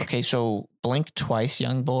you're like, okay, so blink twice,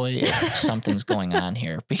 young boy, if something's going on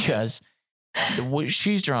here, because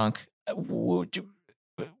she's drunk.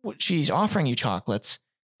 She's offering you chocolates.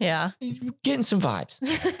 Yeah. Getting some vibes.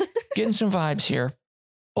 Getting some vibes here.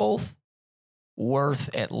 Both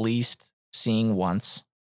worth at least seeing once.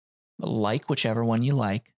 Like whichever one you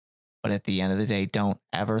like. But at the end of the day, don't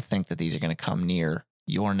ever think that these are going to come near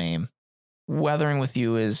your name. Weathering with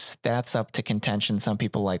You that's up to contention. Some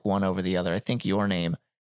people like one over the other. I think Your Name,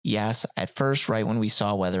 yes. At first, right when we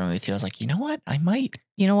saw Weathering with You, I was like, you know what? I might.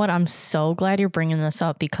 You know what? I'm so glad you're bringing this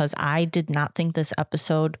up because I did not think this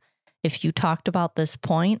episode, if you talked about this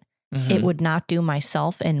point, it would not do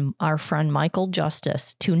myself and our friend Michael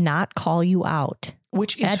justice to not call you out.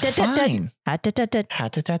 Which is fine.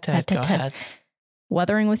 Go ahead.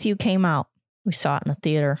 Weathering with You came out. We saw it in the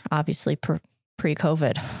theater, obviously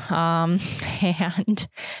pre-COVID. And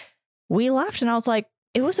we left and I was like,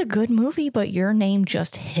 it was a good movie, but Your Name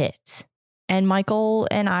just hits. And Michael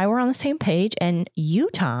and I were on the same page. And you,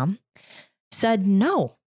 Tom, said,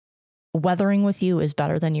 no, Weathering with You is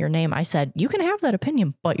better than Your Name. I said, you can have that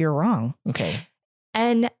opinion, but you're wrong. Okay.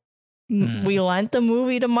 And we lent the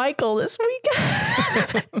movie to Michael this week.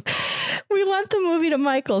 We lent the movie to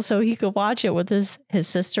Michael so he could watch it with his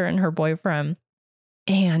sister and her boyfriend.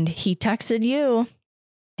 And he texted you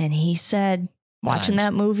and he said, watching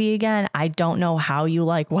that movie again, I don't know how you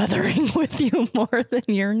like Weathering with You more than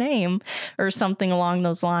Your Name or something along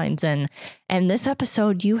those lines. And this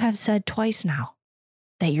episode, you have said twice now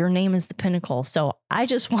that Your Name is the pinnacle. So I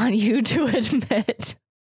just want you to admit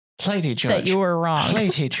Lady Judge, that you were wrong.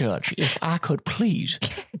 Lady Judge, if I could please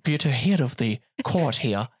get ahead of the court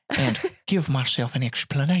here and give myself an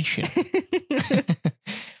explanation.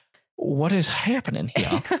 What is happening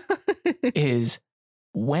here is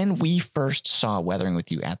when we first saw Weathering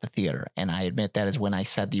with You at the theater, and I admit that is when I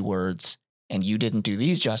said the words, and you didn't do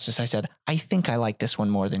these justice, I said, I think I like this one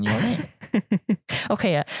more than Your Name.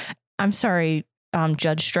 Okay, I'm sorry.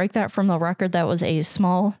 Judge, strike that from the record. That was a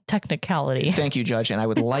small technicality. Thank you, Judge. And I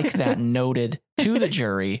would like that noted to the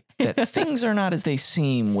jury that things are not as they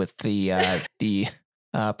seem with the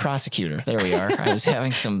prosecutor. There we are. I was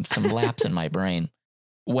having some laps in my brain.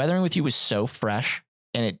 Weathering with You was so fresh,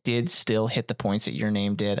 and it did still hit the points that Your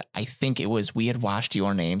Name did. I think it was, we had watched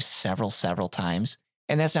Your Name several times,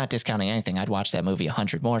 and that's not discounting anything. I'd watched that movie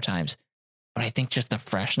 100 more times. But I think just the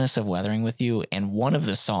freshness of Weathering with You and one of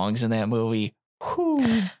the songs in that movie,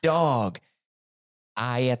 dog.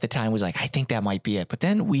 I at the time was like, I think that might be it. But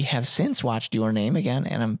then we have since watched Your Name again,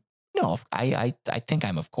 and I think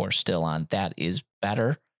I'm of course still on That Is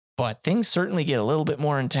Better. But things certainly get a little bit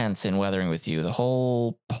more intense in Weathering with You. The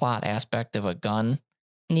whole plot aspect of a gun,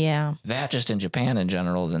 yeah, that just in Japan in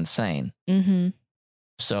general is insane. Mm-hmm.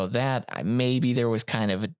 So that maybe there was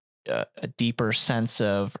kind of a deeper sense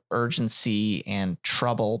of urgency and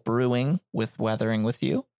trouble brewing with Weathering with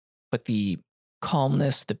You, but the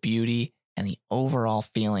calmness, the beauty, and the overall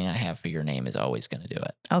feeling I have for Your Name is always going to do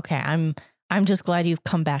it. Okay, I'm just glad you've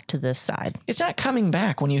come back to this side. It's not coming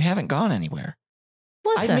back when you haven't gone anywhere.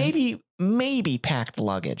 Listen. I maybe packed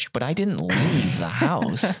luggage, but I didn't leave the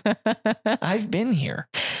house. I've been here.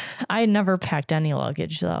 I never packed any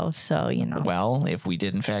luggage though, so you know. Well, if we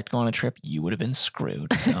did in fact go on a trip, you would have been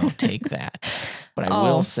screwed. So take that. But I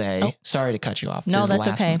will say, sorry to cut you off. No, that's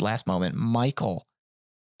okay. Last moment, Michael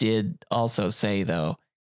did also say though,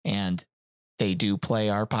 and they do play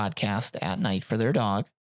our podcast at night for their dog.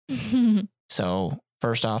 So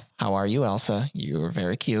first off, how are you, Elsa? You're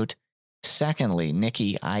very cute. Secondly,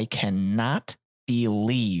 Nikki, I cannot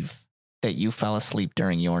believe that you fell asleep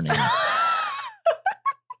during Your Name.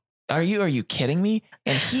 Are you kidding me?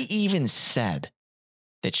 And he even said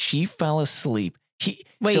that she fell asleep.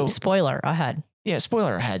 Spoiler ahead. Yeah,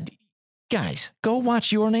 spoiler ahead. Guys, go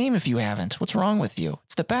watch Your Name if you haven't. What's wrong with you?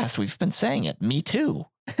 It's the best. We've been saying it. Me too.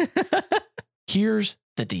 Here's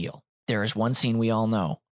the deal. There is one scene we all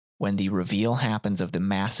know when the reveal happens of the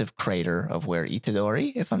massive crater of where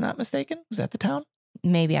Itadori, if I'm not mistaken, was that the town?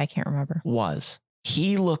 Maybe, I can't remember. Was.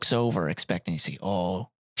 He looks over expecting to see,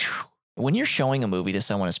 when you're showing a movie to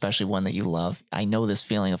someone, especially one that you love, I know this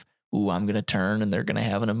feeling of, I'm going to turn and they're going to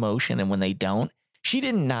have an emotion. And when they don't, she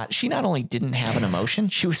not only didn't have an emotion,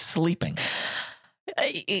 she was sleeping.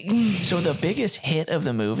 So the biggest hit of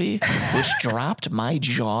the movie, which dropped my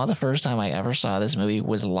jaw the first time I ever saw this movie,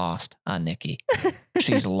 was Lost on Nikki.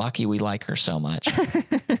 She's lucky we like her so much.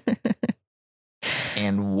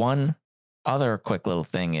 And one other quick little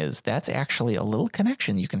thing is that's actually a little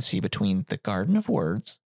connection you can see between the Garden of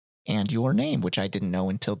Words and Your Name, which I didn't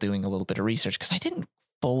know until doing a little bit of research because I didn't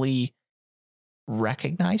fully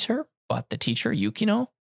recognize her. But the teacher, Yukino,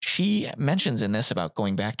 she mentions in this about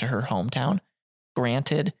going back to her hometown.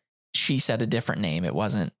 Granted, she said a different name. It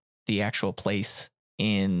wasn't the actual place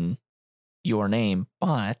in Your Name,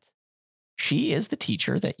 but she is the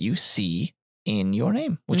teacher that you see in Your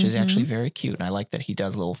Name, which is actually very cute. And I like that he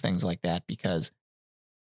does little things like that because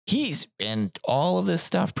he's, and all of this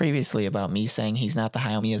stuff previously about me saying he's not the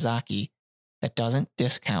Hayao Miyazaki, that doesn't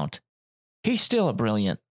discount. He's still a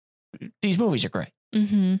brilliant. These movies are great.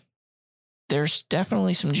 Mm-hmm. There's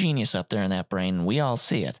definitely some genius up there in that brain. And we all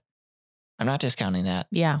see it. I'm not discounting that.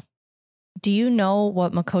 Yeah. Do you know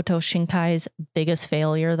what Makoto Shinkai's biggest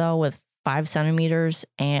failure, though, with 5 centimeters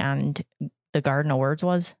and the Garden of Words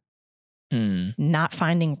was? Not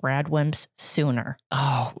finding Radwimps sooner.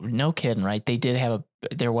 Oh, no kidding, right?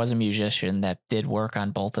 There was a musician that did work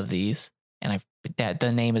on both of these. And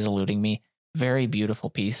the name is eluding me. Very beautiful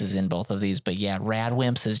pieces in both of these. But yeah,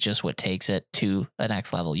 Radwimps is just what takes it to the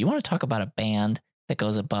next level. You want to talk about a band that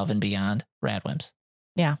goes above and beyond? Radwimps.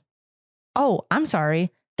 Yeah. Oh, I'm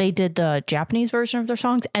sorry. They did the Japanese version of their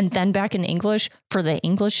songs and then back in English for the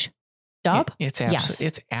English dub? It's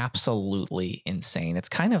absolutely insane. It's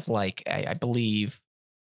kind of like, I believe,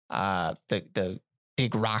 the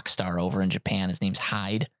big rock star over in Japan, his name's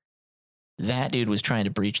Hyde. That dude was trying to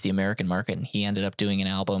breach the American market, and he ended up doing an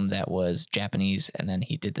album that was Japanese, and then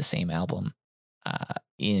he did the same album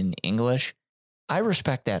in English. I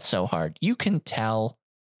respect that so hard. You can tell,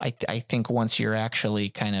 I think, once you're actually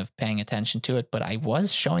kind of paying attention to it, but I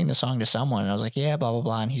was showing the song to someone, and I was like, yeah, blah, blah,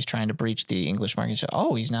 blah, and he's trying to breach the English market.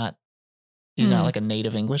 So, he's not like a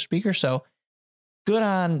native English speaker, so good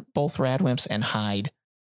on both Radwimps and Hyde.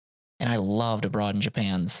 And I loved Abroad in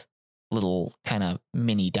Japan's little kind of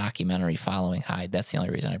mini documentary following Hyde. That's the only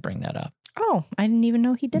reason I bring that up. Oh, I didn't even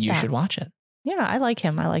know he did that. You should watch it. Yeah, I like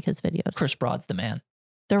him. I like his videos. Chris Broad's the man.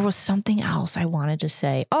 There was something else I wanted to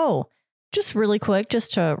say. Oh, just really quick,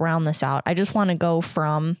 just to round this out. I just want to go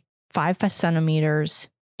from 5 centimeters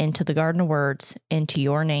into the Garden of Words, into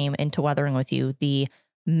Your Name, into Weathering with You, the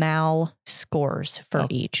MAL scores for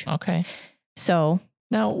each. Okay. So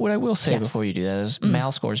now what I will say before you do that is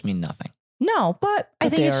MAL scores mean nothing. No, but I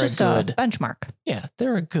think it's just a benchmark. Yeah,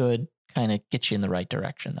 they're a good kind of get you in the right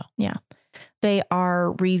direction, though. Yeah. They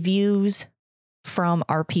are reviews from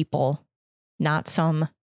our people, not some,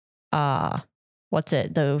 those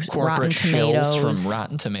corporate Rotten Tomatoes. From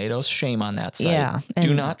Rotten Tomatoes. Shame on that site. Yeah.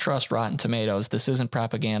 Do not trust Rotten Tomatoes. This isn't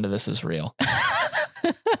propaganda. This is real.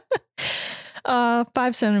 5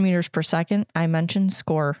 centimeters per second. I mentioned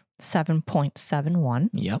score 7.71.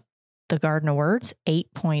 Yep. The Garden of Words,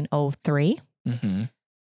 8.03. Mm-hmm.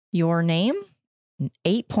 Your Name,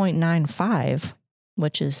 8.95,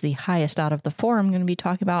 which is the highest out of the 4 I'm going to be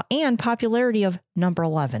talking about, and popularity of number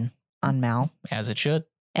 11 on MAL. As it should.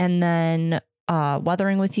 And then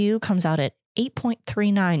Weathering with You comes out at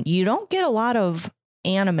 8.39. You don't get a lot of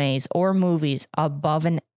animes or movies above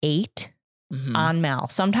an 8 on MAL.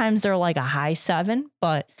 Sometimes they're like a high 7,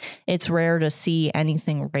 but it's rare to see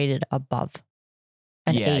anything rated above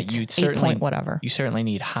an 8. You certainly, 8 point whatever. You certainly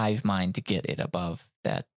need Hive Mind to get it above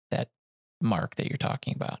that mark that you're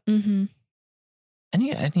talking about. Mm-hmm.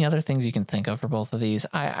 Any other things you can think of for both of these?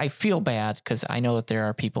 I feel bad because I know that there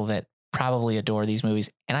are people that probably adore these movies,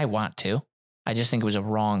 and I want to. I just think it was a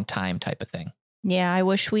wrong time type of thing. Yeah,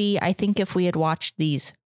 I think if we had watched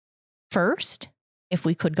these first, if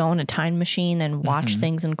we could go in a time machine and watch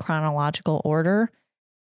things in chronological order,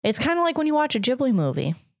 it's kind of like when you watch a Ghibli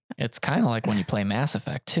movie. It's kind of like when you play Mass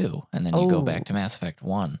Effect 2, and then you go back to Mass Effect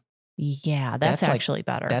 1. Yeah, that's actually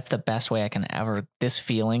better. That's the best way I can ever, this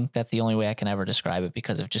feeling, that's the only way I can ever describe it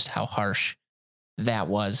because of just how harsh that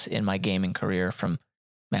was in my gaming career from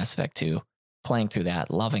Mass Effect 2. Playing through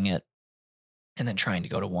that, loving it, and then trying to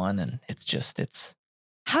go to 1, and it's...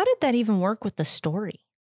 How did that even work with the story?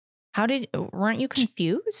 Weren't you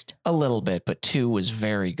confused? A little bit, but 2 was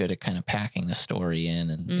very good at kind of packing the story in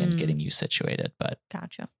and getting you situated. But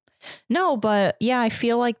Gotcha. No, but yeah, I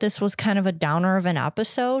feel like this was kind of a downer of an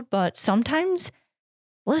episode, but sometimes,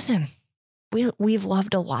 listen, we've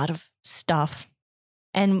loved a lot of stuff,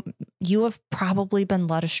 and you have probably been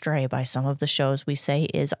led astray by some of the shows we say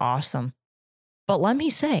is awesome. But let me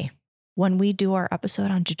say, when we do our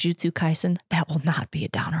episode on Jujutsu Kaisen, that will not be a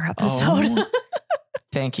downer episode. Oh.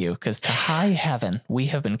 Thank you, because to high heaven, we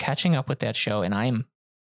have been catching up with that show, and I am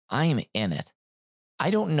in it. I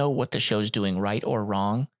don't know what the show's doing right or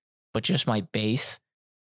wrong, but just my base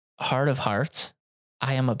heart of hearts,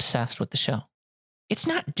 I am obsessed with the show. It's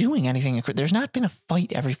not doing anything. There's not been a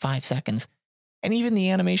fight every 5 seconds, and even the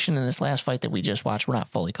animation in this last fight that we just watched, we're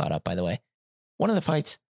not fully caught up, by the way. One of the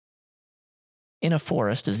fights in a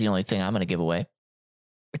forest is the only thing I'm going to give away.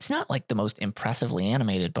 It's not like the most impressively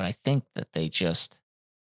animated, but I think that the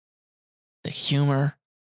humor,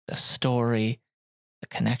 the story, the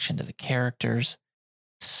connection to the characters,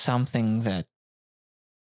 something that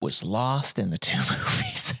was lost in the 2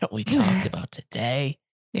 movies that we talked about today.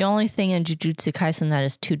 The only thing in Jujutsu Kaisen that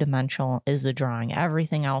is 2-dimensional is the drawing.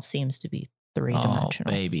 Everything else seems to be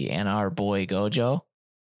 3-dimensional. Oh, baby. And our boy Gojo.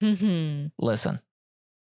 Listen,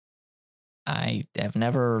 I have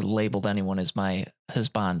never labeled anyone as my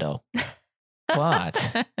husbando,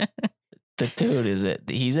 but the dude is it.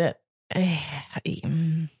 He's it.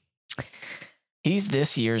 He's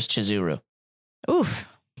this year's Chizuru. Oof,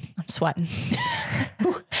 I'm sweating.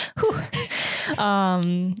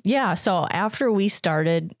 Yeah, so after we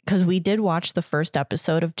started, because we did watch the first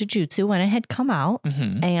episode of Jujutsu when it had come out,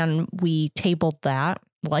 and we tabled that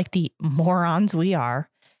like the morons we are.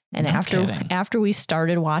 And after we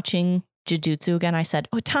started watching Jujutsu again, I said,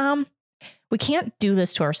 "Oh, Tom, we can't do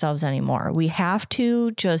this to ourselves anymore. We have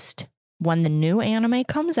to just, when the new anime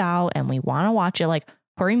comes out and we want to watch it, like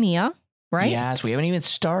Horimiya, right? Yes, we haven't even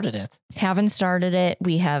started it. Haven't started it.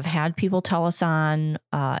 We have had people tell us on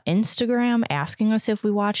Instagram asking us if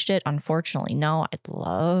we watched it. Unfortunately, no. I'd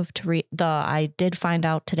love to read I did find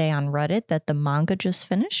out today on Reddit that the manga just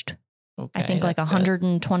finished. Okay, I think like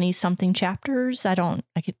 120 something chapters. I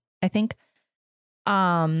think.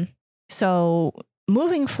 So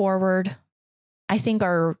moving forward, I think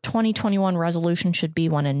our 2021 resolution should be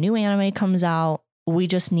when a new anime comes out, we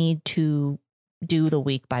just need to do the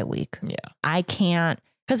week by week. Yeah. I can't,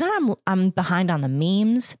 because then I'm behind on the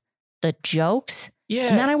memes, the jokes. Yeah.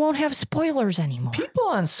 And then I won't have spoilers anymore. People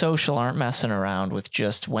on social aren't messing around with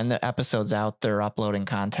just when the episode's out, they're uploading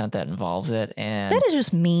content that involves it. And that is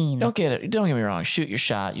just mean. Don't get me wrong. Shoot your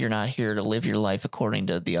shot. You're not here to live your life according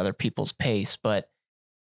to the other people's pace, but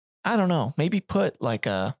I don't know. Maybe put like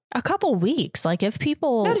a couple weeks. Like if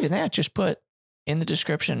people, not even that, just put in the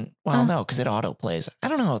description. Well, no, because it auto plays. I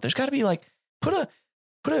don't know. There's got to be like put a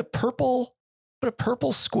purple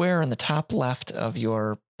square in the top left of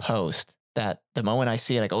your post that the moment I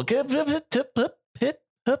see it, I go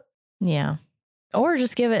yeah. Or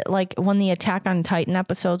just give it like when the Attack on Titan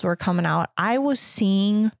episodes were coming out, I was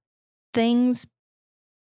seeing things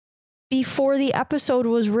before the episode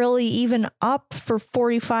was really even up for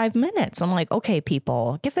 45 minutes. I'm like, okay,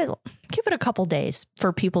 people, give it a couple days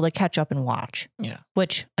for people to catch up and watch. Yeah.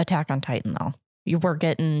 Which Attack on Titan, though, you were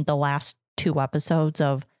getting the last 2 episodes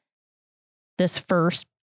of this first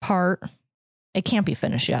part. It can't be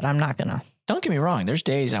finished yet. I'm not gonna. Don't get me wrong. There's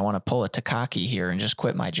days I want to pull a Takaki here and just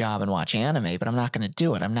quit my job and watch anime, but I'm not going to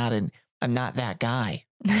do it. I'm not that guy.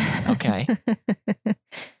 Okay.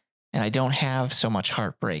 And I don't have so much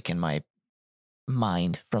heartbreak in my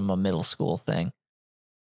mind from a middle school thing.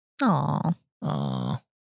 Aw.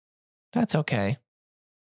 That's okay.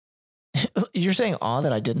 You're saying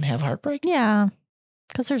that I didn't have heartbreak? Yeah.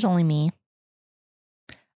 Because there's only me.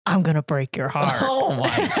 I'm going to break your heart. Oh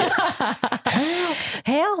my God.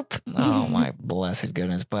 Help. Oh my blessed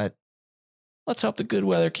goodness. But let's hope the good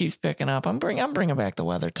weather keeps picking up. I'm bringing back the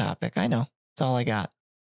weather topic. I know. That's all I got.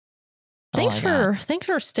 Thanks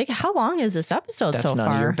for sticking. How long is this episode so far? That's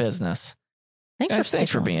none of your business. Thanks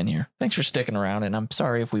for being here. Thanks for sticking around. And I'm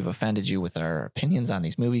sorry if we've offended you with our opinions on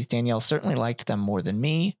these movies. Danielle certainly liked them more than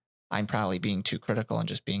me. I'm probably being too critical and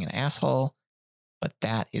just being an asshole. But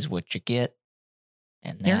that is what you get.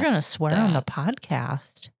 And you're going to swear on the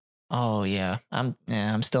podcast. Oh, yeah.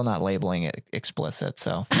 I'm still not labeling it explicit.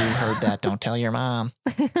 So if you heard that, don't tell your mom.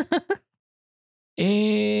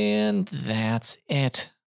 And that's it.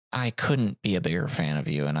 I couldn't be a bigger fan of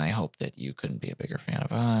you, and I hope that you couldn't be a bigger fan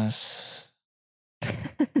of us.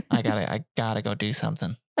 I gotta go do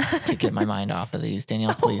something to get my mind off of these.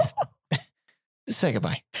 Danielle, please say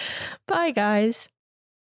goodbye. Bye, guys.